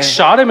yeah, not- he like and-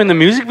 shot him in the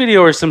music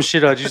video or some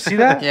shit. Did you see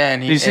that? Yeah,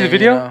 and Did you see the and,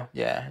 video? know,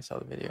 yeah, I saw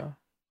the video.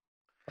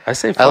 I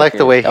say. I like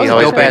the way That he was a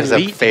always dope ass ends up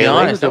beat. To be failing.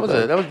 honest, that was.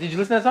 Did you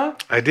listen to that song?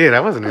 I did.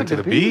 I wasn't into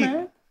the beat.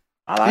 man.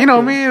 I liked You know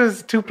it. me, it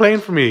was too plain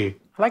for me.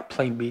 I like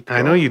plain beat.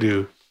 I know you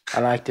do. I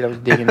liked it. I was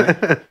digging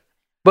it.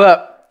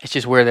 But it's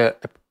just where the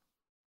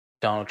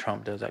Donald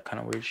Trump does that kind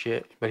of weird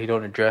shit, but he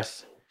don't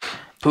address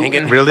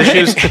Putin. Real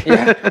issues.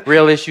 Yeah,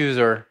 real issues,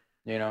 or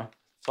you know,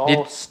 It's all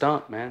Did-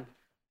 stunt, man.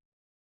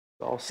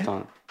 It's all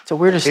stunt. it's the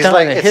weirdest He's stuff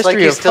like, in the it's like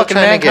history he's of still fucking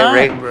trying to get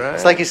mankind. ratings.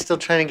 It's like he's still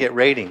trying to get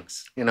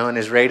ratings, you know, and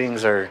his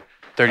ratings are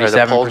the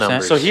poll 37%.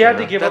 numbers. So he had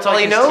to give That's up all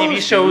like, he his TV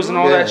knows, shows and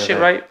all dude. that Yeah. shit,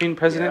 right? Being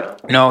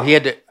president. No, he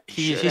had to.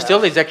 He's still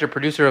the executive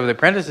producer of The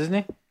Apprentice, isn't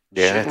he?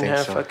 Yeah, I Shouldn't think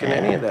have so. fucking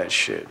any of that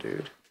shit,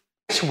 dude.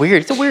 It's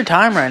weird. It's a weird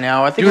time right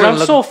now. I think Dude, we're I'm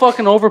looking- so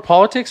fucking over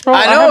politics, bro.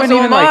 I know. haven't So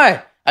even, am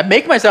like, I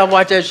make myself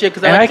watch that shit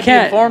because I And like I to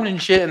can't- be informed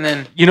and shit, and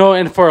then You know,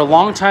 and for a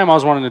long time, I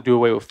was wanting to do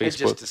away with It just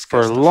Facebook for a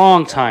disgusts the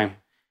long time.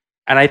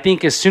 And I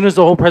think as soon as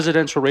the whole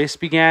presidential race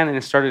began and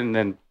it started, and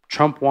then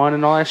Trump won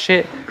and all that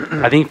shit,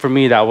 I think for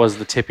me that was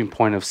the tipping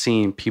point of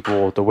seeing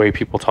people, the way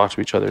people talk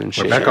to each other and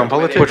shit. Back on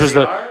politics. Which was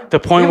the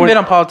point We've when been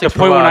on politics the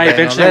point for a when while, I Daniel.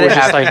 eventually Let was it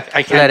just happen. like, I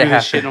Let can't it do this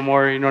happen. shit no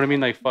more. You know what I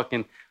mean? Like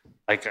fucking,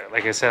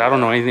 like I said, I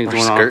don't know anything We're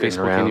going on skirting Facebook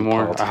around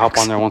anymore. politics. I hop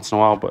on there once in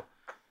a while, but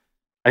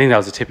I think that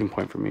was a tipping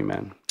point for me,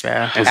 man.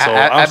 Yeah. And so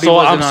Abby I'm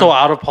wasn't so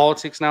on- out of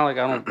politics now. Like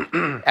I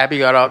don't. Abby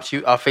got off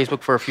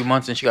Facebook for a few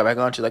months and she got back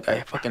on. She's like,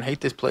 I fucking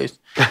hate this place.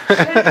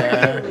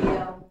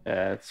 Yeah.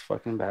 Yeah, it's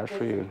fucking bad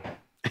for you.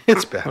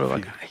 It's bad.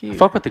 For you.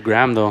 Fuck with the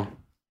gram though.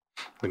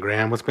 The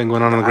gram. What's been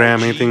going on the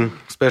gram? Anything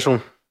special?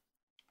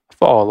 I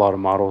follow a lot of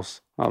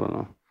models. I don't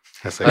know.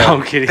 That's No,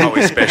 I'm kidding.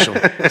 always special. No,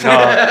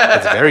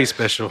 That's very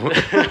special.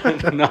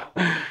 no.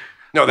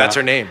 No, that's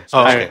her name.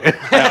 Oh, okay.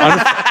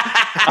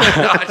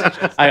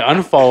 I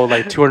unfollowed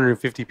like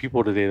 250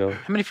 people today though.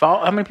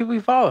 How many people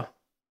you follow?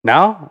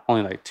 Now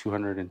only like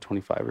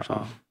 225 or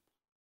something.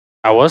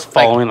 I was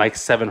following like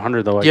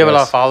 700 though. Do you have a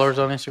lot of followers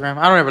on Instagram?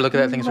 I don't ever look at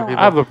that things for people.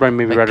 I have a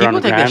maybe Like, right around people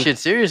a take grand. that shit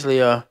seriously.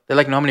 They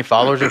like know how many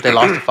followers if they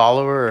lost a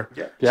follower. Or,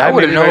 Yeah, I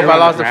wouldn't maybe know right if I around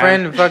lost a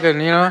grand. friend. Fucking,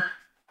 you know,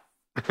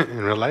 In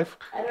real life?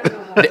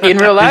 in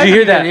real life. Did you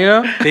hear that? You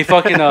know, They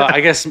fucking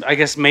I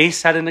guess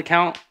Mace had an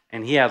account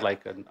and he had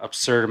like an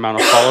absurd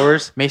amount of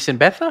followers. Mason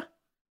Betha.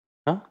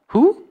 Huh?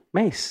 Who?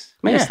 Mace,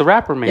 Yeah. the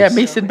rapper Mace. Yeah,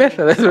 Mason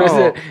Betha. That's what I Oh,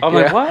 said. I'm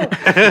Yeah. like,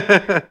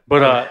 what?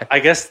 But I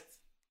guess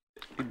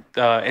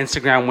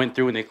Instagram went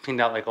through and they cleaned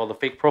out like all the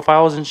fake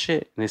profiles and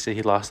shit. And they said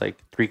he lost like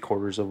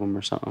 3/4 of them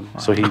or something.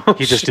 So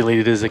he just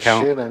deleted his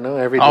account. Shit, I know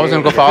every day. I was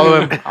gonna go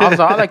follow him.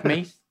 I like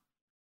Mace.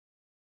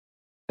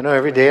 I know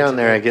every day on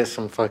there I get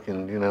some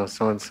fucking,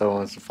 so and so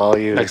wants to follow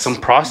you. Like It's some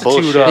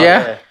prostitute. bullshit.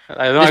 Yeah.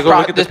 I know. I go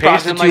look at the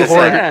page and I'm like,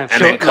 whore damn.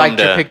 And then come liked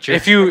your to- picture.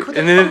 If you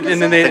and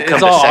then they, Come it's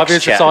to all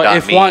obvious. It's all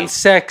if sexchat.me. want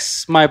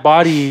sex, my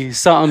body,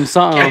 something.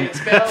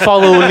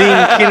 Follow link.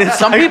 And it's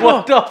some like, people,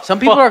 what the some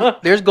people fuck? are.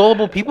 There's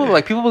gullible people.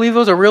 Like people believe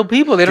those are real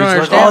people. They don't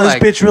It's like,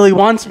 understand. oh, this bitch really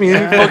wants me.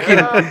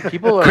 Fucking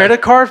people are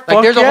credit card. Like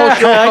Fuck there's a yeah. whole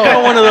show. I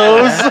got one of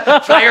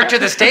those. Fly her to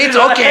the States?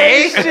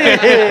 Okay.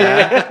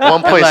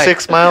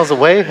 1.6 miles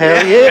away.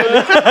 Hell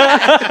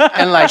yeah.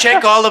 and like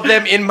Check all of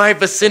them in my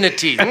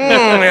vicinity.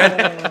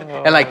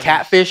 and like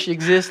catfish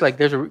exists. Like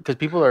there's because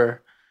people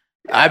are.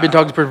 I've been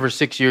talking to this person for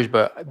 6 years,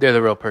 but they're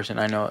the real person.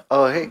 I know it.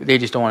 Oh, hey, They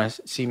just don't want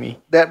to see me.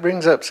 that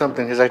brings up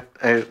something because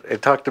I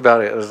talked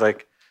about it. It was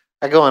like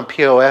I go on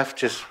POF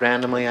just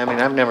randomly. I mean,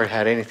 I've never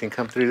had anything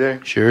come through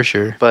there, Sure.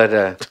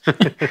 but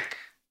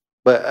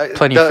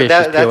Plenty of fish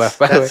is POF,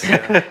 by the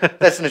way.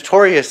 that's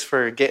notorious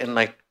for getting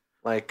like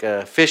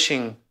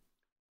fishing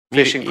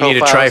You need to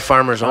try profiles.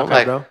 Farmers Only,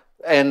 Like, bro.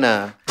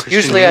 And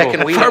usually I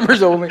can weed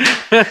Farmers only.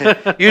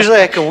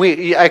 usually I can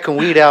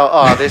weed out.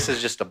 Oh, this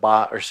is just a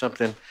bot or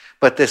something.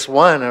 But this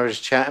one, I was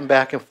chatting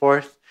back and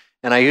forth,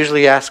 and I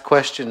usually ask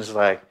questions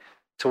like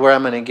to where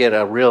I'm going to get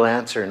a real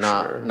answer,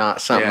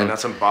 not something. Yeah, not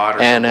some bot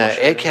or And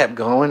some it kept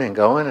going and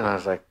going, and I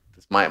was like,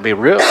 this might be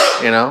real,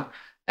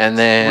 And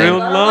then Real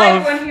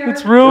love.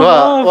 It's real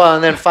love. well,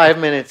 and then 5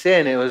 minutes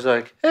in, it was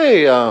like,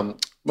 hey,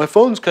 my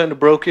phone's kind of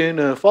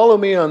broken. Follow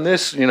me on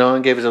this,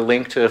 and gave us a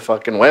link to a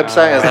fucking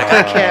website. I was like,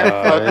 I can't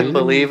fucking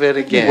believe it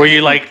again. Were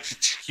you like,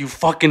 you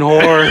fucking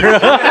whore?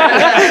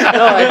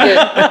 No, I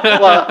did.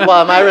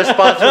 Well, my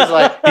response was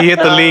like, He hit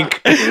the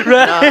link.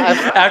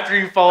 After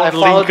you followed the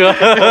link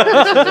this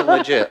up. isn't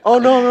legit. Oh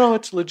no,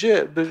 it's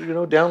legit. But,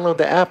 download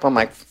the app. I'm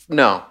like,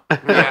 no. And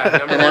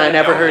then I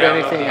never heard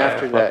anything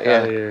after that. outta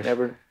Yeah, here.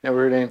 never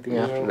heard anything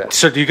after that.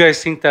 So do you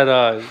guys think that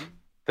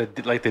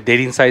the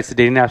dating sites, the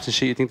dating apps and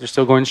shit, you think they're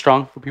still going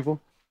strong for people?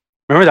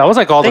 Remember that was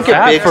like all the I think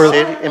in fad big for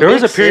city- in there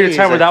was a big period of cities,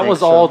 time where I that think was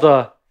so. all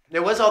the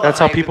There was all That's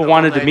the how hype people and the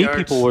wanted whole to meet nine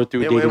people yards. were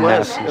through It dating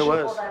was. apps. It was.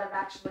 People that have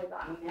actually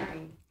gotten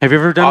married. Have you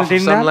ever done Off a of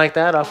dating something app? like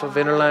that, off of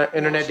internet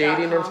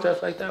dating and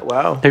stuff like that.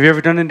 Wow. Have you ever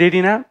done a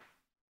dating app?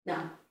 No.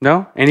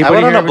 No? I Anybody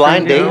went on here a ever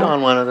blind done date dating?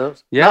 on one of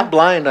those. Yeah? Not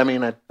blind. I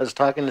mean, I was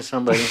talking to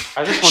somebody.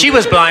 She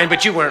was blind,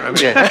 but you weren't.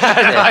 Yeah.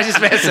 I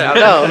just messed up.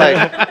 No,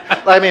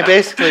 I mean,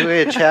 basically, we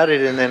had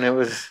chatted, and then it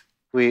was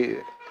we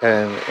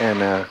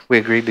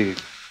agreed to,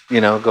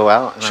 go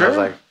out. And I was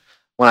like,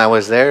 when I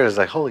was there, it was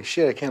like, holy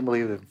shit, I can't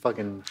believe it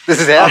fucking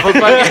this is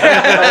happening.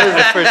 That was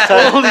the first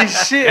time. Holy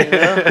shit.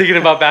 Thinking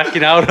about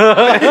backing out.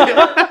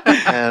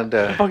 And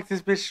Fuck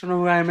this bitch, don't know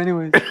who I am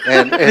anyways.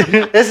 and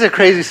this is a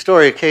crazy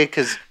story, okay?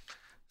 Because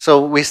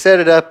so we set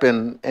it up,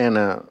 and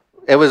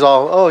it was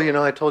all,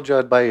 I told you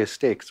I'd buy you a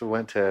steak, so we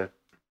went to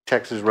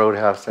Texas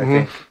Roadhouse, I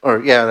think,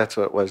 or yeah, that's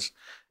what it was.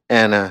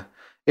 And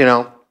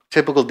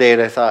typical date,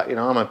 I thought, I'm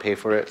gonna pay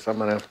for it, so I'm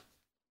gonna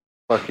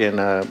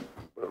fucking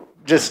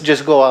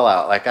just go all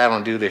out. Like I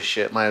don't do this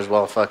shit. Might as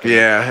well fucking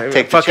take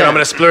the Fucking, I'm gonna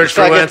chance. splurge So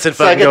for I once get, and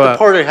so I fucking get go the out.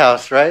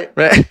 porterhouse, right?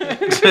 Right.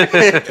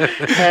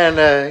 And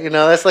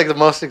that's like the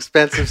most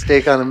expensive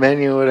steak on the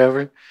menu, or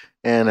whatever.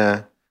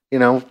 And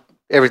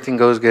everything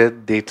goes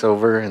good. Date's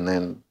over, and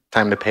then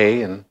time to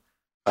pay. And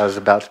I was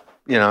about,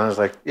 I was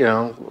like,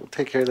 we'll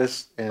take care of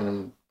this.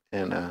 And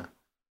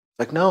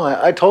like, no,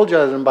 I told you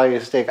I was gonna buy you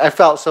a steak. I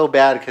felt so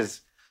bad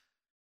because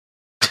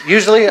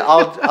usually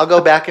I'll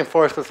go back and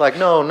forth with like,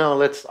 no,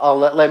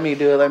 let me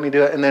do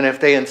it. And then if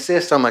they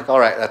insist, I'm like, all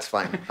right, that's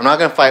fine. I'm not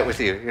gonna fight with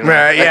you. You know?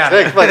 Right,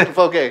 yeah. Like,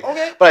 okay.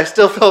 But I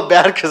still felt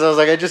bad because I was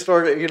like, I just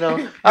ordered. You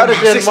know, I'd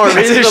have been more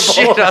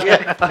reasonable.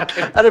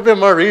 Yeah. I'd have been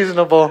more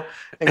reasonable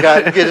and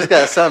just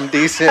got something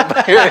decent.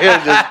 But here,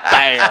 just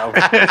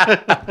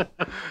bam.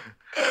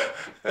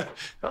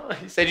 Oh,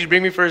 he said you'd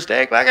bring me for a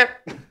steak. Like it.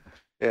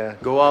 Yeah,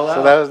 Go all out.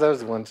 So that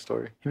was one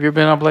story. Have you ever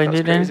been on a blind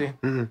date, That's Dan?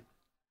 crazy.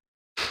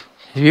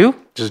 Have you?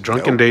 Just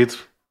drunken dates.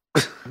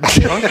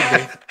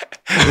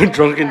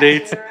 Drunken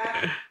dates.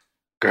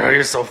 Girl,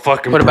 you're so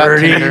fucking What about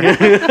pretty. Tinder?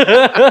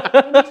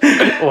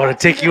 I want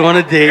to take you on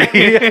a date.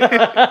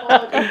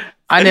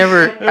 I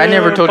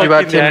never told you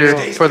about Fucking Tinder,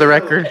 Daniel. for the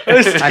record.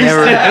 I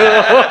never.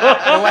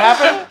 What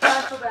happened?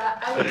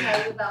 I will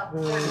tell you about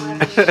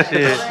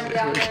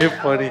Shit. You're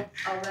funny.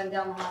 I'll run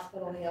down the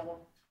hospital hill.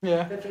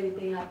 Yeah. If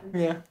anything happens.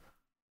 Yeah.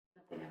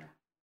 Nothing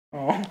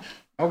ever.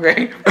 Oh,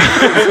 okay.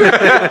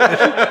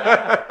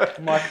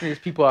 I'm watching these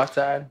people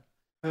outside.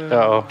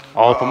 Uh-oh.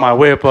 All up on my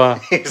whip.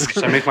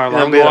 Should I make my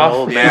alarm Be go an off?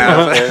 old man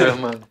out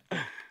there.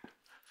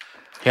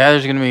 Yeah,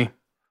 there's gonna be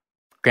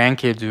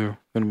grandkids who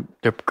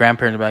their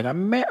grandparents will be like, I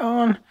met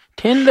on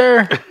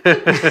Tinder.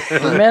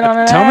 I met on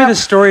an Tell me app." the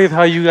story of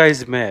how you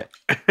guys met.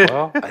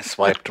 Well, I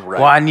swiped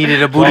right. Well, I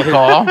needed a booty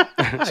call,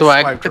 so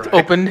I Swiped right.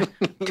 opened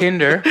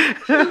Tinder.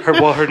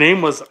 her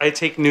name was I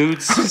Take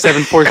Nudes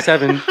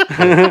 747.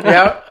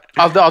 Yeah,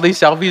 all these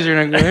selfies are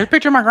in a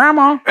picture of my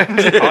grandma.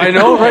 I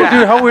know, right,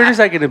 dude? How weird is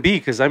that going to be?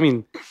 Because, I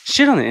mean,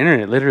 shit on the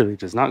internet literally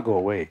does not go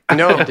away.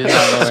 No. Did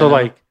not know So, that.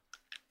 like,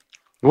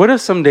 what if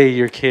someday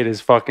your kid is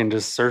fucking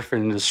just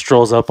surfing and just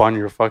strolls up on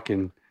your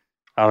fucking,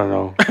 I don't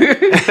know.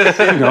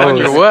 on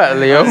your what,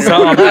 Leo?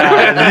 Something like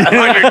that.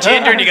 On your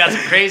Tinder and you got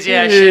some crazy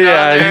ass shit on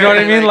Yeah, there. you know what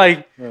I mean?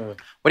 Like, What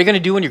are you gonna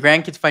do when your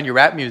grandkids find your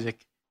rap music?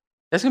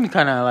 That's gonna be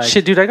kind of like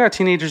shit, dude, I got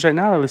teenagers right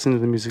now that listen to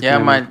the music. Yeah,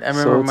 man. I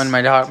remember So when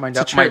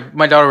it's-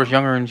 my daughter was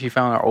younger and she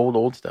found our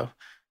old stuff,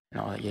 and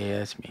I was like, yeah,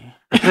 that's me.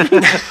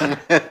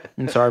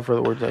 I'm sorry for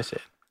the words I said.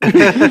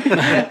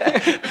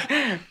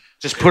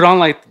 just put on,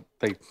 like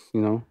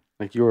you know,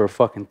 like you were a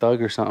fucking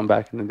thug or something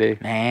back in the day.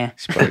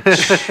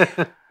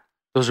 Nah.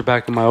 Those are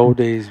back in my old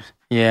days.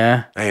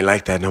 Yeah, I ain't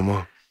like that no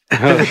more.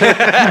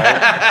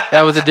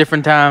 that was a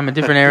different time, a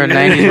different era.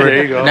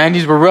 There you go.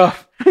 90s were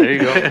rough. There you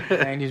go.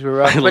 90s were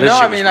rough. But no,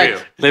 I mean,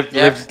 like,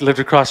 Lived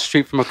across the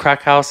street from a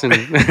crack house and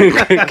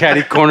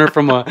caddy corner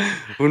from a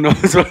who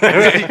knows what.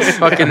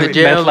 fucking the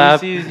jail Meth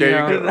lab. Lucy's,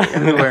 There you go.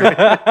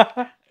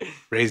 everywhere.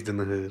 Raised in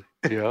the hood.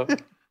 Yeah.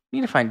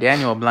 Need to find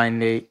Daniel a blind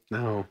date.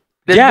 No.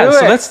 Let's Yeah, do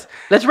so it.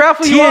 let's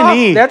raffle you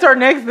TNE. off. That's our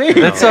next thing.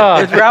 Let's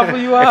raffle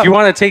you up. If you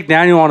want to take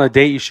Daniel on a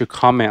date, you should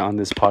comment on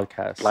this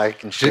podcast.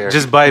 Like and share.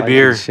 Just buy Like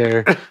beer. and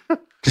share.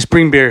 Just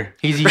bring beer.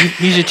 He's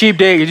a cheap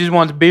date. He just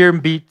wants beer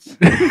and beats. Play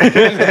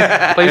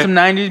some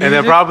 90s music. And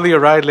then probably a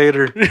ride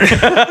later.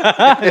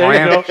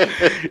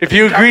 If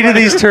you agree to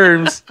these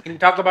terms, Can you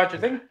talk about your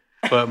thing?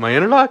 But my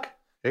interlock,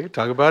 I can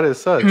talk about it. It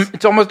sucks.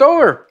 It's almost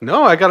over.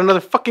 No, I got another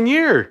fucking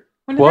year.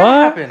 When did What?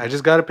 that happen? I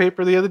just got a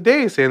paper the other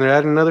day saying they're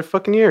adding another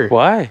fucking year.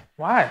 why?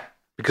 Why?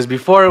 Because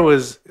before it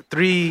was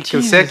 3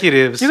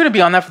 consecutives. You're going to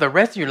be on that for the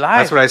rest of your life.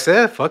 That's what I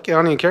said. Fuck it, I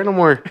don't even care no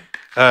more.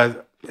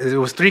 It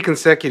was 3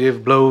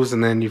 consecutive blows,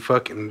 and then you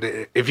fucking.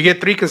 If you get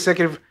 3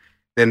 consecutive,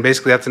 then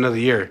basically that's another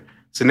year.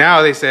 So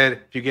now they said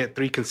if you get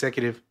 3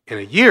 consecutive in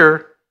a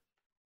year,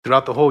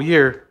 throughout the whole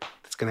year,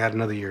 it's gonna add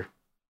another year.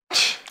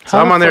 So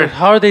I'm on there.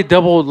 How are they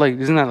double? Like,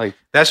 isn't that like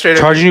That's straight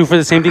up. charging you for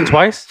the same thing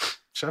twice?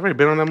 I've already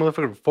been on that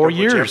motherfucker for 4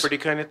 years. Jeopardy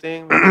kind of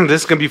thing.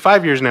 This is gonna be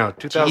 5 years now.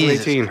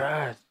 2018. Jesus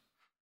Christ.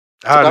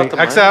 I about the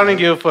don't money,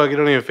 give a fuck. It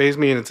don't even phase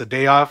me, and it's a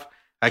day off.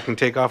 I can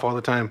take off all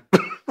the time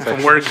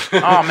from work.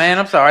 Oh, man,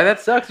 I'm sorry. That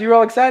sucks. You were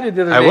all excited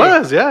the other I day.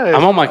 was, yeah.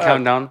 I'm on my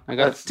countdown. I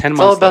got 10 It's months.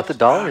 all about the left.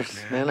 dollars,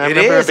 man. I It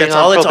remember is. being That's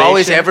on all it's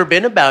always probation. ever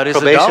been about is the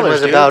Probation dollars,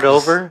 was dude. about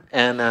over,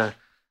 and I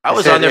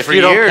was said, on there if for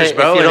you don't years, pay-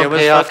 bro, if you and don't it was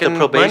pay off the fucking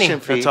probation money.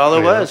 fee, That's all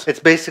it was. it's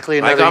basically I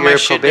another got year my of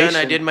shit probation.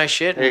 done. I did my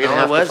shit. You're And gonna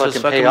all have it was to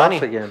fucking fucking pay money.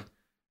 off again.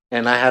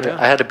 And I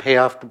had to pay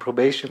off the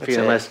probation fee That's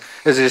it. unless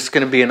it's just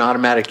going to be an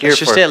automatic year. That's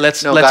just for it.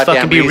 Let's no fucking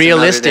goddamn be reason other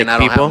realistic, than I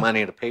don't people. have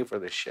money to pay for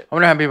this shit. I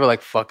wonder how people are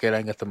like, fuck it,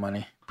 I got the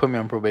money. Put me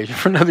on probation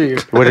for another year.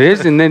 What it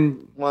is, and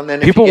then Well, and then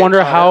if people you get wonder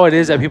caught how up- it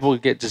is that people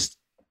get just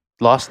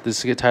lost,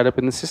 just get tied up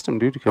in the system,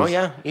 dude. Because Oh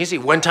yeah, easy.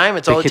 One time,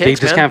 it's they, all it they takes,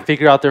 just man. can't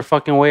figure out their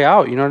fucking way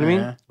out. You know what I mean?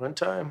 Yeah. One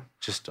time.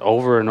 Just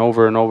over and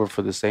over and over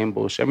for the same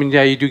bullshit. I mean,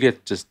 yeah, you do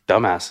get just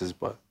dumbasses,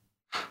 but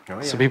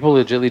Oh, some people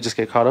legitimately just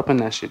get caught up in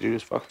that shit, dude.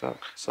 It's fucked up.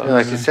 So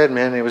Like you said,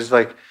 man, it was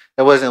like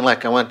it wasn't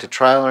like I went to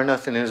trial or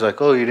nothing. It was like,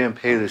 oh, you didn't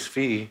pay this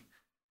fee.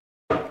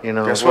 You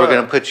know, Guess we're what?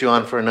 going to put you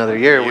on for another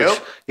year, which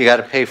Yep. you got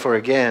to pay for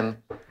again.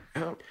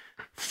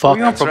 fuck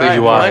you on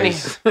probation?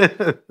 DUIs.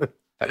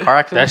 That car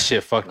accident? That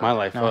shit fucked my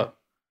life No. up.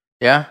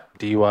 Yeah?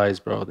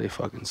 DUIs, bro, they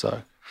fucking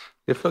suck.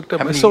 It fucked up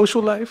How my many-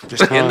 social life.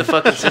 Just get in the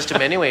fucking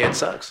system anyway. It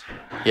sucks.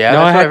 Yeah. No, that's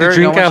I what had I've to heard.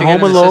 drink Once at you get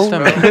home in the alone.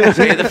 system, bro.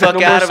 Stay the fuck No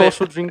more out of it.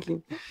 social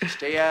drinking.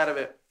 Stay out of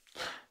it.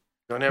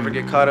 Don't ever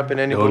get caught up in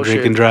any Don't bullshit.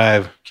 drink and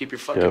drive. Keep your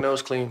fucking Yep.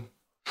 nose clean.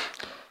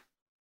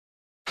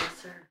 Yes,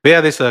 sir. But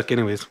yeah, they suck.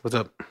 Anyways, what's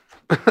up?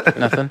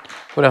 Nothing.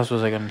 What else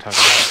was I going to talk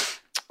about?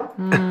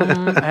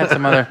 I had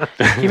some other.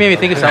 You made me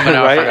think of something.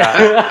 I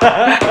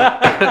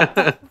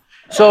forgot.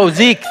 So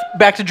Zeke,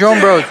 back to Drone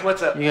Bros.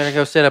 What's up? You gotta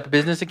go set up a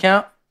business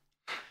account.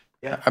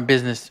 Yeah. A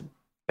business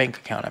bank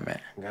account. I meant.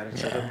 Gotta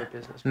set up a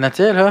business. And that's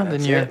it, huh? That's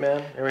then you're. it,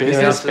 man. Everything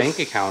Business else bank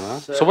is account, huh?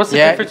 set. So what's the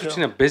Yeah. difference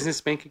between a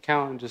business bank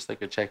account and just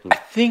like a checking? I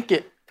think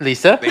it.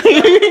 Lisa. What's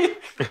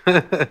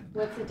the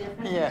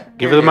difference? Yeah.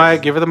 Give her the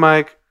mic. Give her the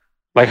mic.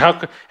 Like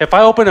if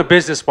I open a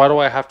business, why do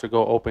I have to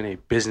go open a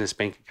business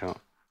bank account?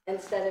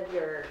 Instead of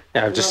your.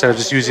 Yeah, instead of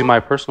just using my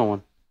personal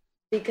one.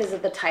 Because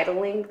of the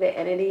titling, the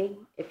entity,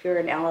 if you're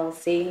an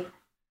LLC,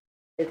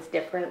 it's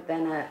different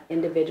than an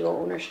individual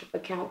ownership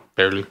account.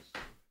 Barely.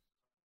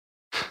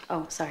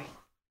 Oh, sorry.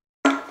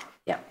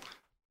 Yeah.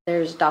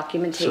 There's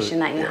documentation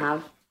that you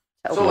have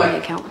to So, open like- the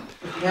account.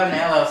 If you have an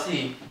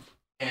LLC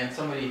and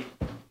somebody,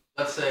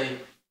 let's say,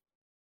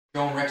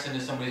 drone wrecks into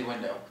somebody's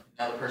window.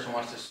 Now the person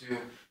wants to sue.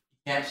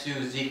 He can't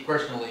sue Zeke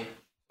personally,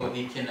 but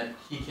he can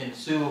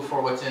sue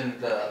for what's in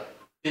the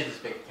business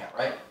bank account,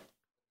 right?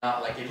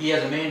 Not like if he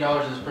has $1 million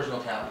in his personal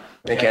account,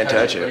 They can't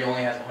touch But it. he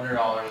only has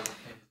 $100.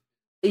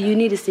 You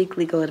need to seek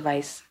legal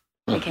advice.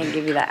 I can't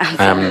give you that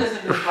answer.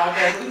 Listen to this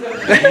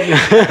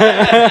podcast.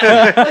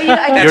 Well,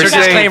 I That's guess her that's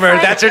disclaimer.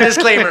 like That's her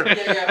disclaimer.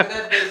 Yeah, but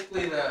that's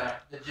basically the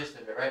gist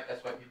of it, right?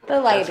 That's why people. the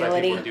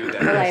liability. The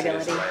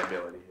liability.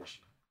 liability issue.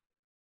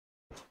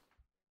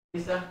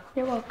 Lisa?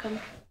 You're welcome.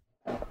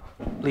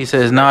 Lisa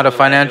is not a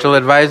financial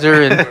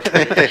advisor, and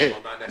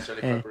Not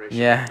necessarily corporation.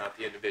 yeah. Not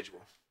the individual.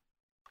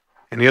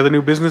 Any other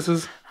new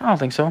businesses? I don't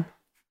think so.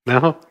 No.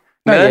 Not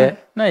None?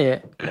 yet. Not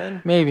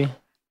yet. Maybe.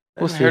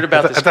 We'll I see. heard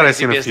about I this thought I'd crazy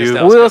seen a business few.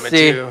 that was We'll coming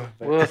see. too.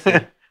 We'll see.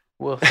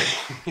 We'll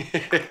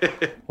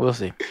see. We'll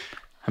see.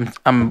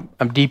 I'm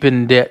deep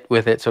in debt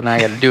with it, so now I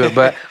got to do it.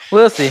 But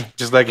we'll see.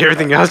 Just like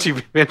everything else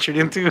you've ventured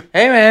into.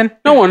 Hey, man.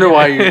 No wonder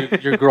why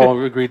your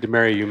girl agreed to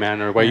marry you,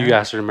 man, or why you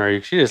asked her to marry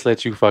you. She just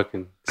let you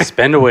fucking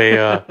spend away.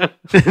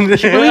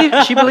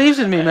 She believes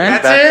in me,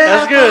 man.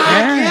 That's good.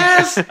 Yeah.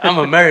 Yes. I'm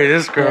gonna marry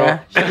this girl. Yeah,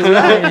 she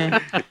believes in me.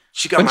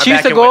 She got When my she used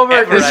back to in go over,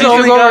 whatever This I is she the used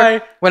only to go guy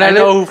over when I I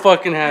know who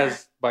fucking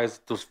buys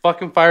those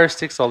fucking fire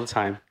sticks all the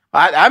time.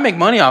 I make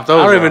money off those.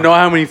 I don't though. even know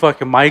how many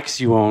fucking mics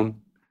you own.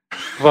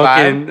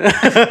 Fucking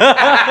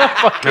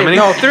many?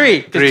 No,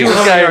 3. 'Cause Three. Two of them This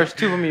are guy- yours.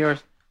 2 of them are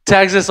yours.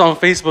 tags us on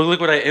Facebook. Look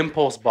what I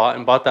impulse bought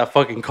and bought that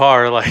fucking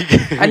car.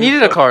 Like I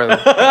needed a car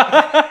though.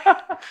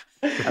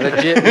 I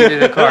legit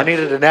needed a car. I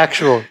needed an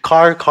actual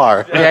car.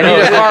 Yeah, I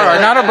need a car,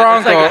 not a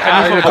Bronco.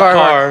 I need a car.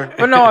 car.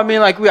 But no, I mean,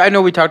 like I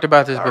know we talked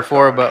about this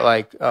before, but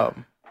like,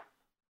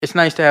 it's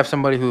nice to have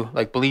somebody who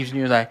like believes in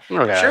you. Like,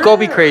 Okay. go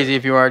be crazy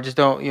if you are. Just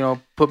don't,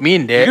 put me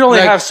in debt. You can only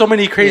Like, have so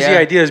many crazy yeah.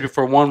 ideas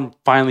before one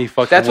finally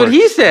fucking. That's what works.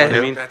 he said. You know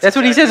what I mean? That's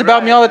what he says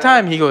about me all the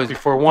time. He goes,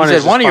 Before one he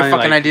is says, one of just your finally,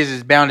 fucking like- ideas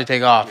is bound to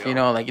take off.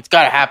 Like it's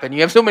got to happen.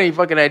 You have so many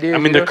fucking ideas. I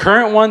mean, the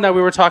current one that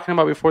we were talking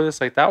about before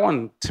this, like that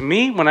one, to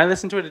me, when I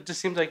listen to it, it just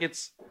seems like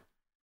it's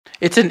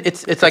it's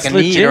like a need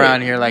legit.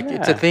 around here. Like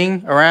it's a Yeah.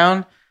 thing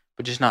around,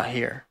 but just not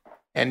here.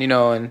 And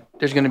and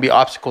there's going to be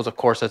obstacles, of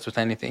course. That's with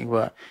anything,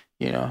 but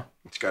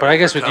But I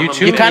guess with you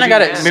too, you kind of got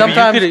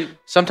to maybe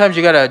sometimes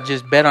you got to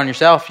just bet on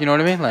yourself. You know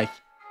what I mean? Like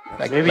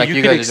maybe like you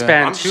guys could are doing.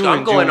 expand too. I'm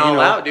and going do, all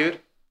out, dude.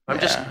 I'm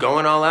Yeah. just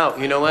going all out.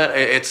 You know what?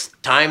 It's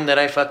time that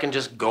I fucking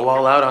just go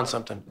all out on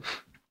something.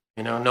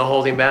 No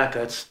holding back.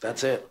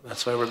 That's it.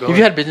 That's why we're going.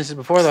 You've had businesses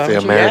before, though. The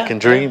haven't you? American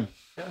dream.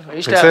 I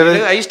used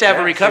to have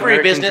a recovery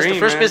American business. dream, The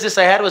first man. business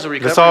I had was a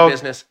That's recovery all-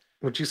 business.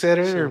 What you said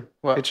earlier.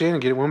 What? Pitch in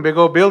and get one big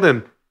old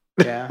building.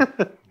 Yeah.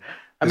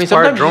 I mean, This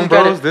part sometimes drone you just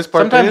gotta, bros, this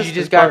part sometimes this, you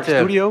this just got part to.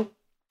 studio.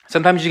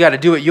 Sometimes you got to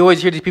do it. You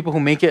always hear these people who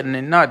make it, and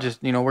then not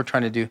just we're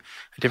trying to do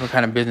a different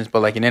kind of business,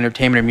 but like in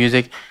entertainment or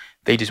music,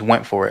 they just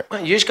went for it.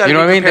 You just got. You know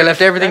what I mean? They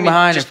left everything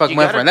behind and fucking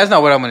went for it. And that's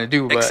not what I'm going to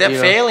do. But, Accept you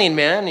know. failing,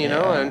 man.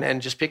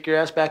 And just pick your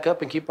ass back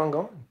up and keep on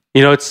going.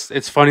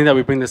 It's funny that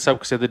we bring this up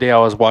because the other day I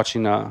was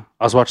watching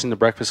The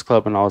Breakfast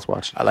Club and I was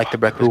watching. I like the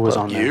Breakfast Who was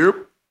Club. on there?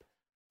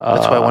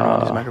 That's why I want him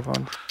on his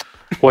microphone.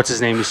 What's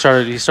his name? He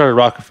started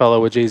Rockefeller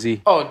with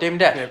Jay-Z. Oh, Dame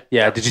Dash.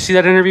 Yeah, did you see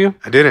that interview?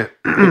 I didn't.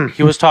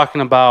 He was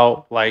talking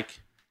about like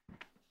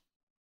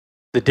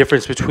the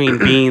difference between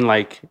being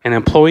like an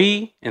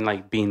employee and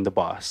like being the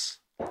boss.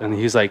 And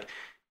he's like,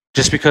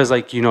 just because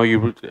like I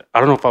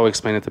don't know if I would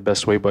explain it the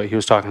best way, but he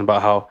was talking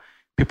about how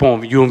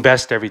you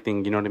invest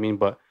everything, you know what I mean?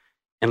 But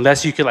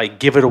unless you could like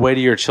give it away to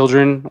your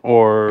children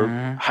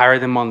or hire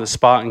them on the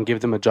spot and give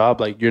them a job,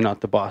 like you're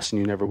not the boss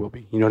and you never will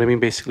be. You know what I mean?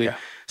 Basically. Yeah.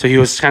 So he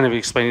was kind of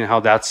explaining how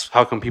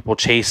come people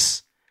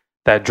chase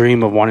that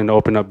dream of wanting to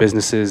open up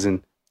businesses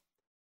and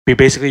be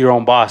basically your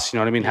own boss. You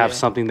know what I mean? Have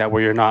something that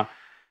where you're not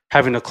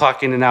having to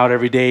clock in and out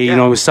every day.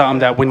 Something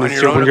that when On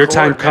your own your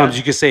time accord, comes, man.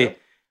 you can say,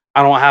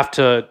 I don't have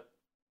to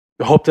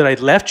hope that I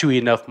left you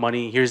enough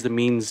money. Here's the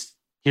means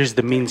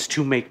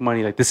to make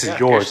money. Like this is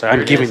yours.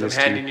 I'm giving this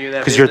to you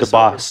because you're the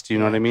boss. Do you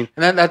know what I mean?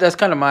 And that's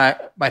kind of my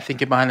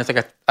thinking behind this.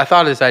 Like I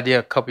thought of this idea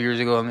a couple years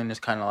ago, and then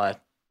it's kind of like,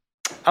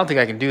 I don't think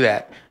I can do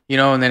that.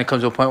 And then it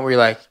comes to a point where you're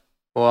like,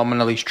 well, I'm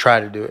gonna at least try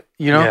to do it,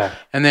 you know. Yeah.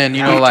 And then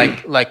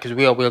like because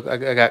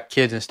I got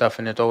kids and stuff,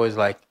 and it's always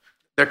like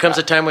There comes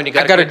a time when you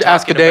I gotta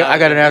ask a day. I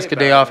gotta ask a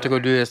day off to go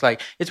do this.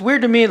 Like it's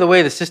weird to me the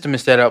way the system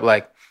is set up.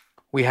 Like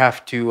we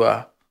have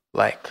to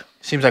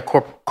seems like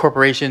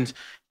corporations.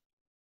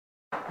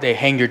 They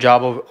hang your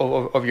job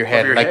over your head.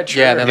 Over your like head,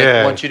 yeah, sure.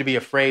 they want you to be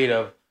afraid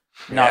of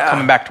not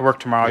coming back to work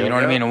tomorrow. You know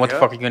what I mean? And what the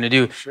fuck are you gonna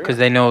do? Because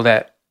they know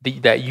that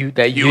you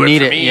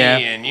need it. Yeah,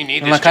 and you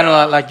need and this kind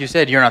job. of like you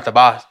said, you're not the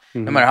boss.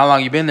 No matter how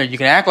long you've been there, you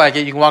can act like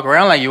it. You can walk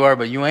around like you are,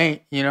 but you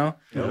ain't. You know,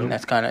 and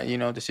that's kind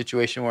of the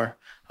situation where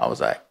I was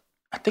like,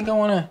 I think I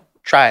want to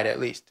try it at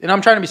least, and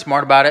I'm trying to be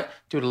smart about it.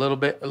 Do it a little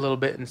bit,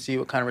 and see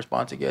what kind of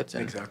response it gets.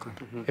 And Exactly.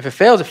 if it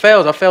fails, it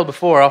fails. I failed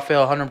before. I'll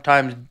fail 100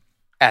 times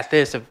at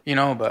this.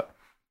 But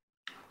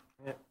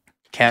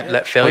can't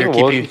let failure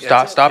keep you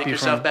stop Pick you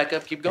yourself from. back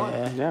up, keep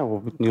going. Yeah,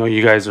 well,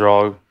 you guys are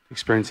all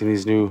experiencing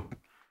these new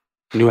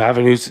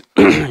avenues.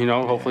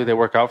 Hopefully they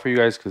work out for you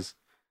guys because,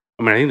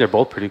 I think they're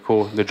both pretty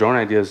cool. The drone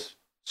idea is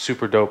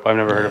super dope. I've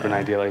never heard of an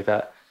idea like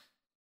that.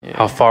 Yeah.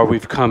 How far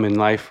we've come in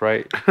life,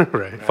 right?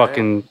 Right.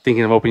 Fucking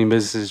thinking of opening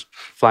businesses,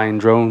 flying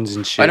drones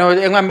and shit. I know.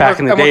 Back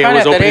in the day, it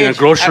was opening a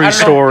grocery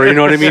store. You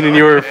know what I mean? And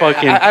you were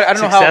fucking I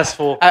don't know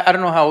successful. I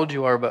don't know how old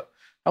you are, but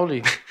how old are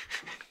you?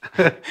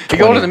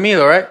 You're older than me,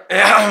 though, right?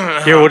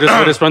 Here, we'll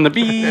just run the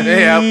beat.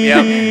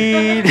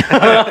 Yep.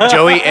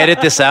 Joey,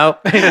 edit this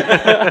out.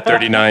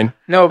 39.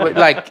 No, but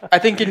I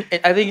think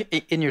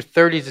in your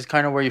 30s is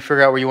kind of where you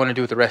figure out what you want to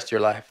do with the rest of your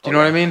life. Do you know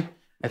what I mean?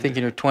 I think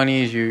in your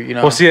 20s, you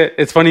know. Well, see,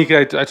 it's funny.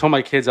 I told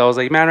my kids, I was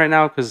like, man, right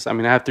now, because I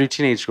have 3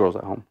 teenage girls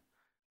at home,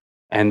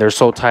 and they're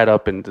so tied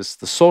up in just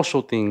the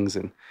social things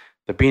and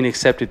the being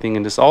accepted thing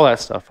and just all that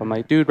stuff. I'm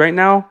like, dude, right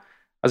now,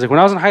 I was like, when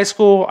I was in high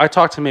school, I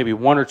talked to maybe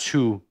 1 or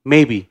 2,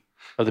 maybe,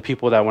 of the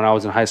people that when I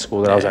was in high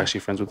school that I was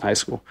actually friends with in high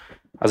school.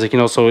 I was like,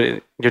 so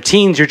your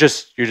teens, you're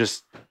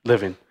just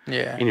living.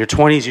 Yeah. In your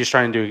 20s, you're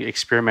starting to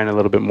experiment a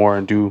little bit more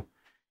and do,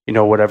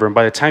 whatever. And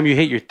by the time you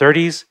hit your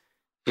 30s,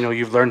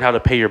 you've learned how to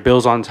pay your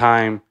bills on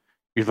time.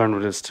 You've learned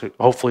what it is to,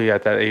 hopefully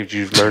at that age,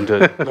 you've learned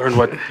to learn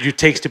what it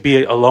takes to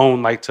be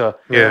alone, like to,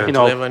 live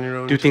on your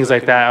own, do things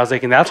like that. I was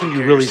like, and that's when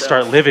you really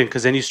start living,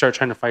 because then you start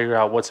trying to figure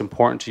out what's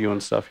important to you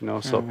and stuff,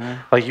 So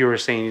like you were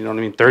saying,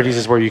 30s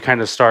is where you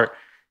kind of start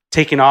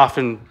taking off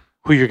and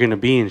who you're going to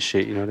be and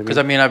shit, you know what I mean? Because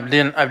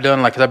I've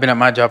done because I've been at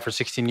my job for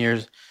 16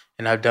 years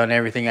and I've done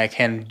everything I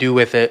can do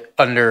with it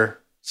under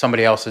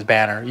somebody else's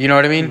banner. You know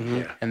what I mean?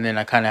 Mm-hmm. And then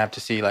I kind of have to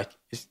see,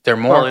 is there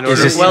more? Well, in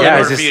order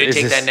for you to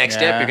take that next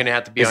step, you're going to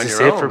have to be on your own. Is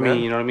this it for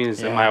me? You know what I mean?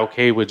 Am I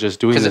okay with just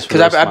doing this?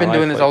 Because I've been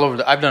doing this all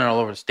over. I've done it all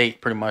over the state,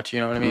 pretty much.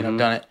 You know what I mean? I've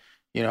done it.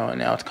 And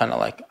now it's kind of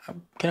like,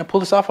 can I pull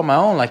this off on my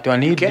own? Do I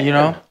need?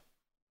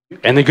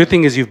 And the good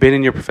thing is, you've been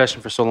in your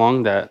profession for so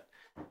long that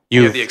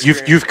you've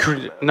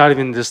not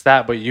even just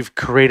that, but you've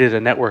created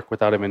a network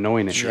without even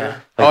knowing it.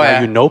 Sure. Now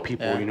you know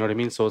people. You know what I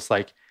mean? So it's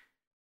like,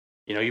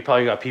 you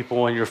probably got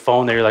people on your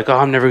phone that you're like, oh,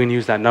 I'm never going to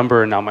use that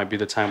number, and now might be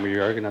the time where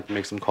you are going to have to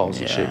make some calls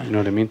and shit. You know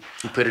what I mean?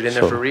 You put it in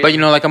there for real.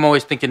 But I'm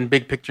always thinking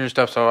big picture and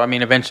stuff. So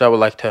eventually I would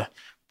like to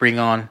bring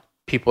on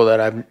people that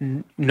I've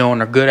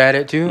known are good at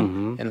it too,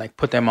 and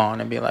put them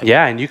on and be like,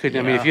 yeah. And you could,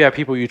 if you have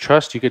people you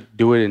trust, you could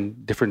do it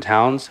in different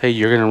towns. Hey,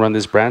 you're going to run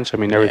this branch.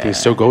 Everything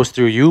still goes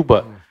through you,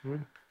 but.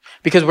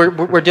 Because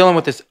we're dealing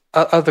with this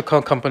other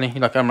company, I'm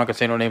not gonna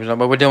say no names,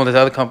 but we're dealing with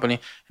this other company,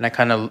 and I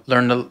kind of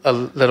learned a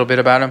little bit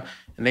about them.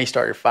 And they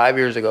started 5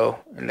 years ago,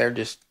 and they're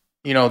just,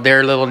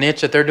 their little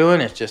niche that they're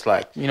doing. It's just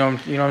like, you know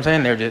what I'm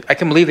saying? They're just, I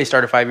can believe they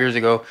started 5 years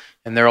ago,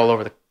 and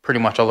they're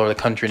pretty much all over the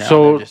country now.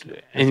 So,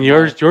 and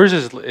yours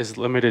is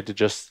limited to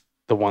just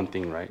the one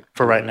thing, right?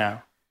 For right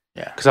now.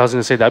 Yeah, because I was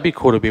gonna say that'd be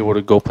cool to be able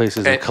to go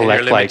places and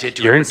collect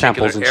urine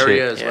samples and shit.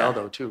 As well,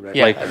 though, too, right?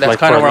 Yeah, that's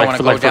kind of where I want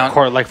to go down.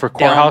 For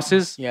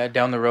courthouses. Yeah,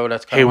 down the road.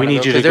 That's hey, we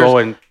need you to go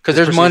and because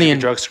there's money in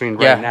drug screen.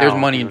 Right now. There's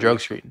money in drug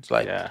screens.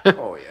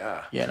 Oh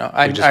yeah.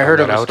 I heard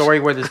of a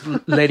story where this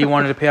lady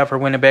wanted to pay off her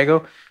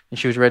Winnebago, and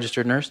she was a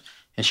registered nurse,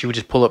 and she would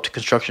just pull up to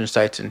construction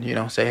sites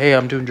and say, hey,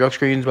 I'm doing drug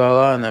screens, blah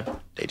blah, and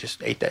they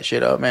just ate that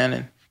shit up, man,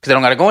 and. Because they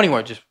don't got to go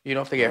anywhere. Just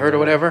if they get hurt or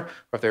whatever, or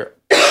if they're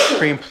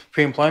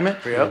pre-employment.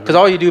 Because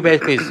all you do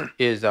basically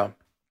is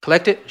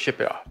collect it,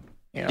 ship it off.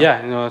 Yeah,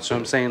 that's what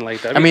I'm saying.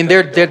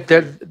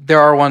 There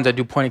are ones that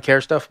do point of care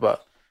stuff,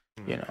 but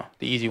the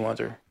easy ones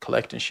are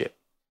collect and ship.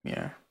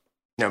 Yeah.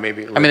 No,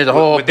 maybe. There's a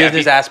whole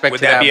business aspect. Would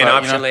that be an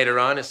option later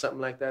on? Is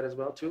something like that as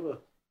well too?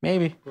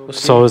 Maybe.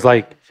 So it's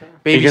like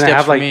baby you're gonna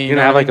steps have you're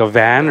gonna have a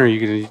van, or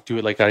you're gonna do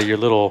it out of your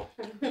little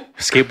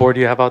skateboard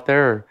you have out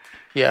there. Or?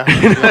 Yeah,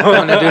 I'm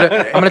gonna do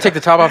that. I'm gonna take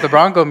the top off the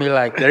Bronco and be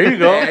like, there you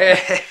go.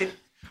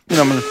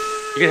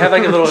 You can have a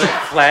little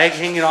flag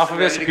hanging off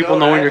of it so people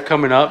know when you're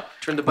coming up.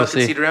 Turn the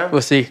bucket seat around.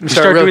 We'll see. You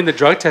start doing the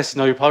drug test,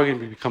 you're probably going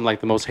to become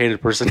the most hated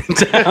person in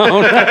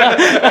town.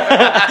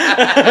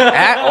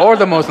 Or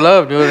the most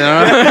loved, dude.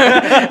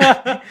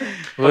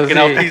 He's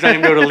not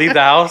even able to leave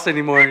the house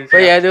anymore. But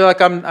yeah,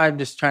 dude, I'm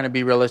just trying to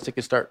be realistic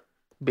and start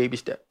baby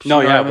steps. No,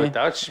 yeah, but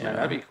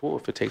that'd be cool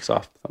if it takes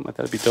off. Something like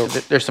that'd be dope.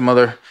 There's some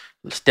other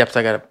steps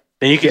I gotta.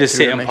 Then you could just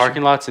sit in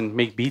parking lots and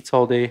make beats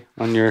all day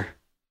on your.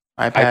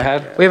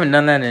 iPad? We haven't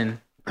done that in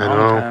a I long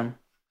know. time.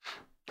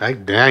 I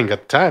dang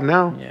got the time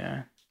now.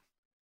 Yeah.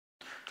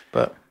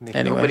 But Nobody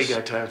anyways,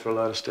 got time for a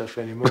lot of stuff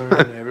anymore.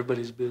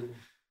 Everybody's busy.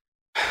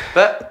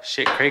 But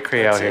Shit,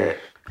 cray out here.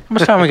 how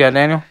much time we got,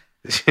 Daniel?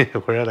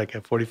 We're at like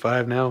at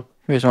 45 now.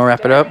 We just want to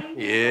wrap it up.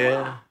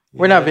 yeah,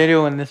 We're not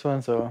videoing this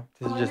one, so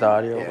this is just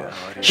audio. yeah.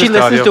 She Just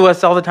listens audio. to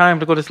us all the time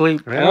to go to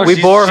sleep. Yeah, we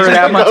she's- bore her she's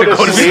that much.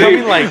 She's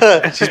becoming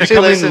like she's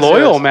becoming listens to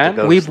loyal, us to man.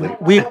 go to We sleep.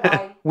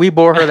 we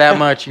bore her that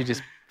much. She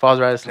just falls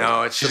right asleep.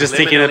 No, it's She's just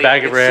thinking in the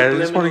back of her head, I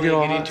just wanna get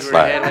subliminally on getting to her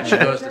Slide. head when she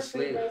goes to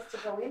sleep. To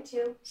go into.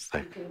 You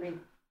can read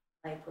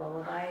like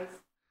lullabies.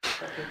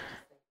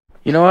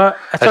 You know what?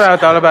 That's what I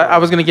thought about. I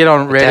was gonna get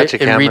on Attach Reddit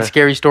a and read camera.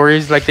 scary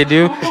stories like they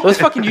do. Those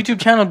fucking YouTube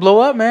channels blow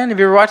up, man. Have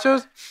you ever watched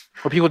those?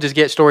 Where people just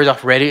get stories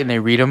off Reddit and they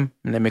read them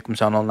and they make them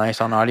sound all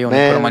nice on audio and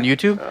they put them on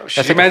YouTube. That's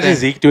Just like a imagine thing.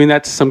 Zeke doing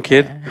that to some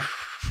kid.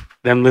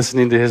 Them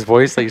listening to his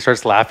voice, like he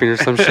starts laughing or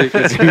some shit.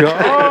 'Cause you go,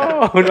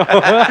 oh no!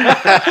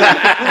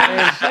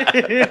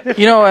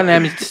 You know, and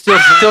I'm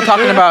still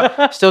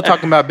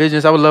talking about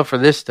business. I would love for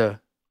this to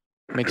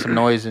make some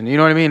noise and you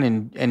know what I mean,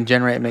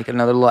 and make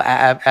another little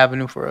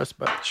avenue for us.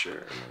 But Sure.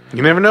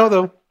 You never know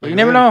though. you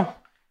never know.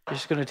 You're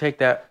just gonna take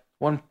that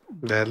one.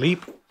 That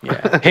leap.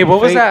 Yeah. Hey,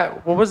 what was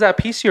that? What was that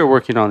piece you were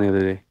working on the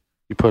other day?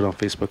 You put on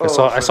Facebook.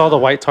 I saw the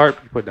white tarp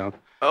you put down.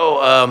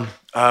 Oh,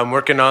 I'm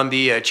working on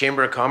the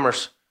Chamber of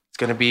Commerce. It's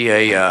going to be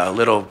a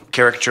little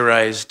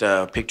characterized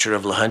picture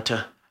of La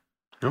Junta.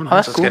 Oh,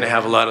 that's So it's cool. going to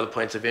have a lot of the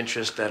points of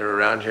interest that are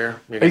around here.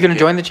 Are you gonna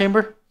join the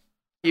chamber?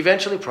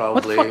 Eventually, What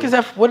probably. the fuck is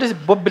that? What does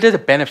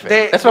it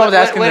benefit? That's what I was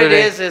asking What the it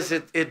other day. is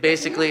it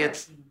basically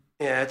it's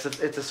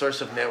a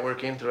source of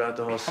networking throughout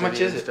the whole city. much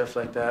is and it? Stuff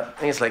like that. I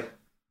think it's like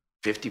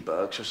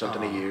 $50 or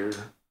something a year.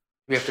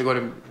 We have to go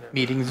to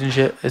meetings and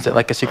shit. Is it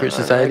like a secret I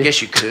society?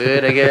 guess you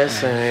could. I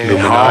guess. I mean,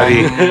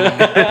 Illuminati.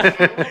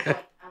 Banquet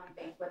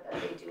that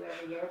they do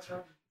every year. It's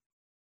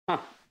really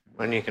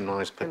When you can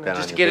always put that on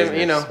just your get him,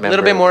 business a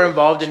little bit more member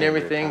involved in chamber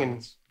everything and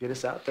accounts. get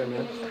us out there,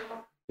 man.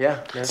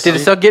 Yeah. Did it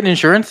still get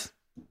insurance?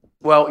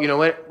 Well, you know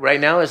what? Right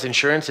now, as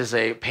insurance is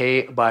a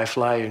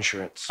pay-by-fly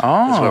insurance.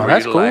 Oh, what we're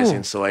that's cool.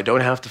 utilizing. So I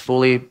don't have to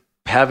fully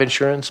have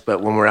insurance,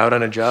 but when we're out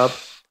on a job,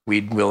 we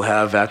will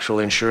have actual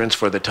insurance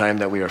for the time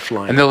that we are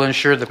flying. And they'll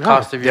insure the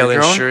cost of your They'll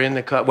drone? insure in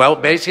the cost. Well,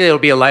 basically, it'll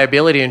be a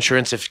liability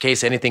insurance in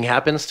case anything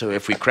happens to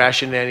if we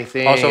crash into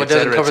anything. Oh, so it et doesn't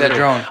cetera, et cover the cetera.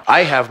 drone.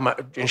 I have my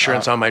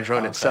insurance on my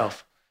drone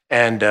itself,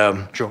 and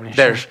Drone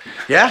there's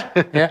Yeah.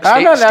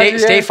 State,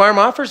 State Farm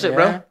offers it,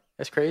 bro.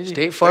 That's crazy.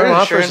 State Farm There's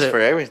offers insurance it. for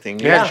everything.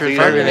 Yeah, insurance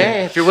for for everything.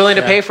 everything. If you're willing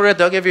to pay for it,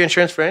 they'll give you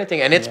insurance for anything,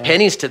 and it's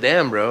pennies to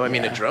them, bro. I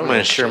mean, a drone. I'm gonna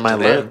is insure shit my to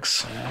them.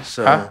 looks.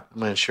 So Huh? I'm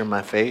gonna insure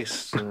my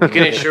face. you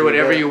can insure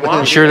whatever you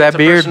want. Insure that It's a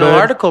beard, personal bud.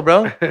 article,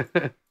 bro.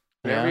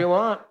 Whatever you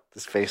want.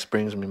 This face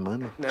brings me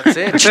money. That's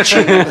it.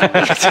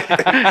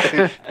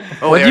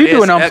 What there you it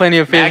doing is. on Plenty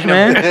of Fish,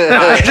 Magnum.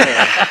 man?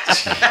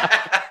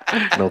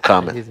 No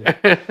comment.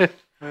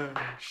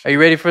 Are you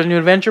ready for a new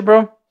adventure,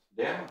 bro?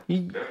 Yeah, You,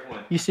 definitely.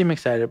 you seem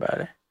excited about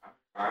it.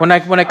 When I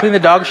clean the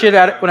dog shit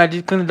out, when I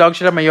do clean the dog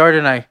shit out of my yard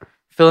and I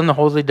fill in the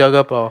holes they dug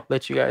up, I'll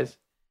let you guys.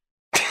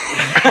 use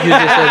this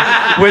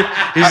as-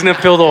 He's gonna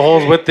fill the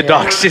holes with the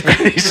dog shit that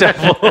he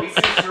shovels. We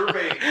can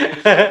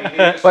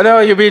survey. Well, no,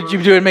 you're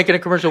doing making a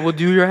commercial. We'll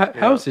do your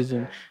houses,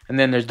 and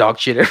then there's dog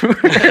shit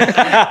everywhere.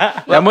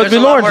 That must There's be a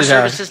lot more Lawrence's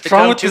house. services to What's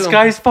wrong come with to. this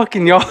guy's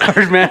fucking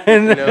yard, man?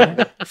 You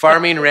know,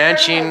 farming,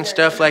 ranching,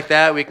 stuff like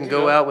that. We can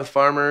go out with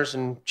farmers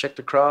and check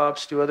the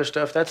crops, do other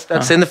stuff.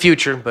 That's in the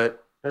future,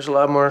 but there's a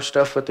lot more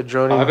stuff with the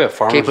droning I bet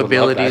farmers would love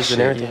capabilities that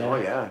and shit. everything. Oh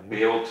yeah,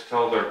 Be able to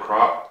tell their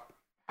crop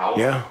health,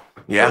 yeah,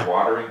 their yeah.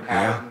 watering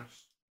patterns.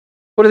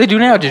 What do they do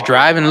now? Just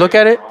drive and look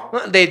at it?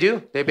 Well, they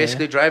do. They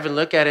basically drive and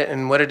look at it,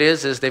 and what it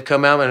is they've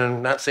come out, and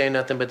I'm not saying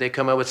nothing, but they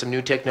come out with some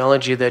new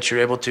technology that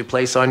you're able to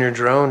place on your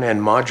drone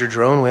and mod your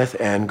drone with,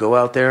 and go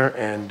out there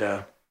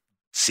and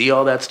see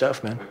all that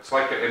stuff, man. It's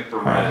like an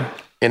infrared.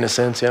 In a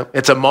sense, yeah.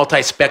 It's a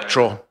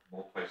multispectral.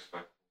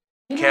 Multi-spectral.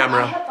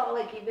 Camera. I have thought,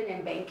 like, even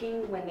in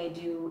banking, when they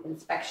do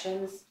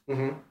inspections,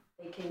 Mhm.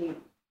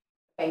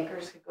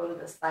 bankers could go to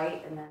the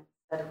site and then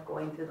instead of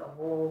going through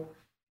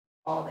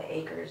all the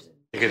acres.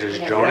 You could just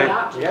Yeah, drone it.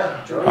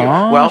 Yeah.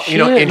 Oh, Well, shit. you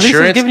know, At least he's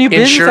insurance- giving you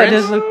business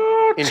insurance-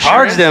 ideas.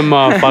 Charge them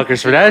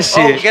motherfuckers for that Oh,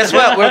 shit. guess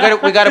what?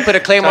 We got to put a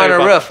claim Talking on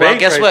our about roof. Well, bank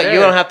guess right what? there. You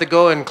don't have to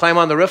go and climb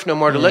on the roof no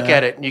more to look Yeah.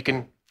 at it. You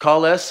can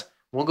call us.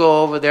 We'll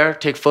go over there,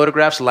 take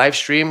photographs, live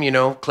stream.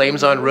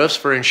 Claims on roofs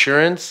for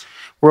insurance.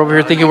 We're over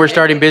here thinking we're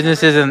starting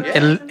businesses,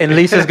 and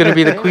Lisa's going to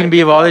be the queen bee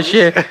of all this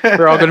shit.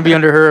 We're all going to be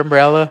under her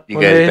umbrella. You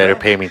guys better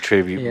pay me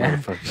tribute, Yeah.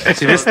 motherfuckers.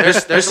 See, this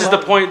there's is a the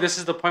lot- point. This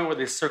is the point where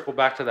they circle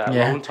back to that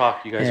Yeah. loan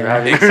talk you guys Yeah. are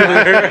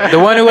having. The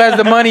one who has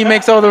the money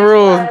makes all the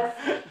rules.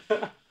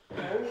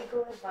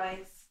 Legal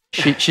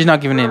advice. She's not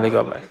giving any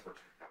legal advice.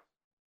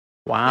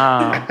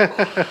 Wow.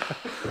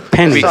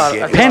 pennies,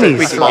 pennies,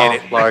 We can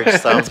get it. Large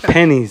sums.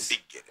 pennies.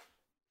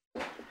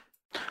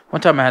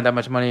 One time I had that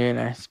much money and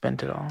I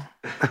spent it all.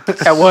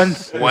 At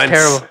once. It was Once.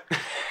 terrible.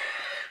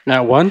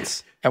 Not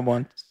once. At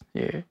once.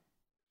 Yeah.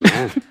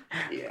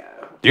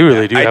 You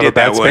really do I have did a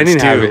bad that once, spending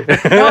too. habit.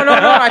 No.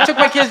 I took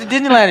my kids to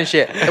Disneyland and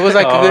shit. It was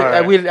like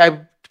I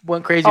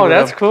went crazy. Oh, with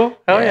that's them. cool.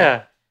 Hell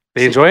yeah.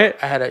 They enjoy it?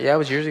 I had it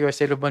was years ago. I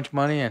saved a bunch of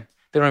money and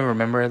they don't even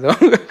remember it though.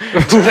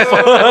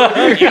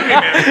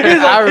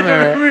 I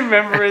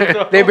remember it.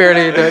 it. They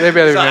barely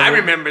remember. I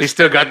remember. You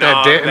still got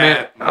that dent in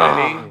it?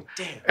 Oh.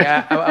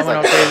 Yeah, I went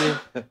all crazy.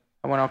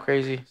 I went all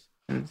crazy.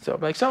 And so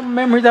I'm like, some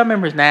memories, that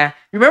memories. Nah.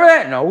 You remember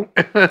that? No.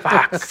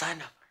 Fuck.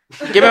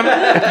 Give him.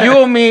 You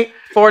owe me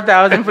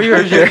 $4,000 for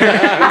your share.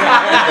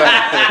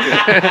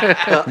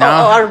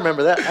 Oh, I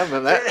remember that.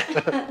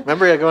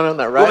 Remember you going on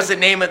that ride? What was the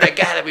name of that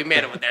guy that we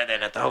met over there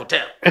then at the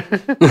hotel?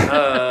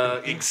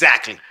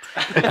 Exactly.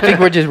 I think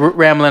we're just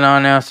rambling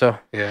on now. So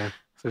Yeah.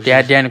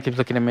 yeah, Daniel keeps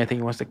looking at me. I think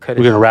he wants to cut it.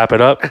 We're going to wrap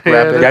it up.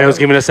 Daniel's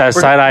giving us that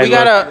side eye.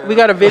 We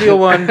got a video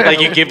one. Like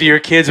you give to your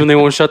kids when they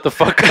won't shut the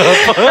fuck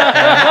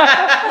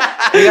up.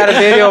 We got a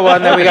video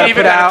one that we got to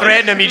put out.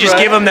 Threaten them. You just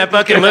give them that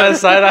fucking look.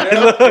 Side eye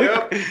look.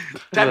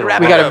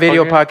 We got a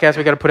video podcast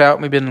we got to put out.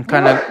 We've been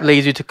kind of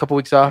lazy. Took a couple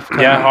weeks off.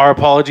 Yeah, our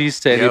apologies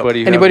to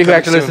anybody. Who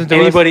actually listens to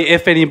us.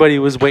 If anybody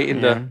was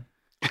waiting to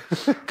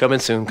Coming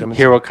soon.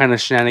 hear what kind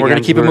of shenanigans. We're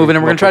gonna keep it moving,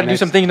 and we're gonna try to do next.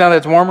 some things now that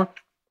it's warmer.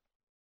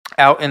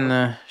 Out in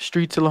the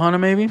streets of Lahana,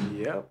 maybe.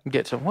 Yep.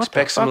 Get some.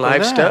 Expect some the fuck live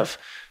was that? stuff.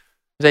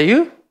 Is that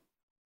you,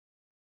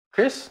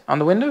 Chris, on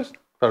the windows?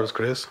 Thought it was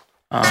Chris.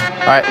 All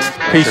right.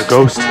 Peace. Your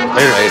ghost. All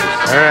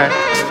right.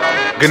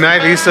 Good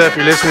night, Lisa, if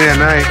you're listening at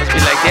night. Be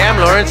like, damn,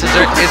 Lawrence, is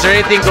there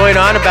anything going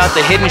on about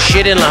the hidden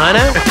shit in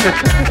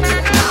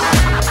Lahana?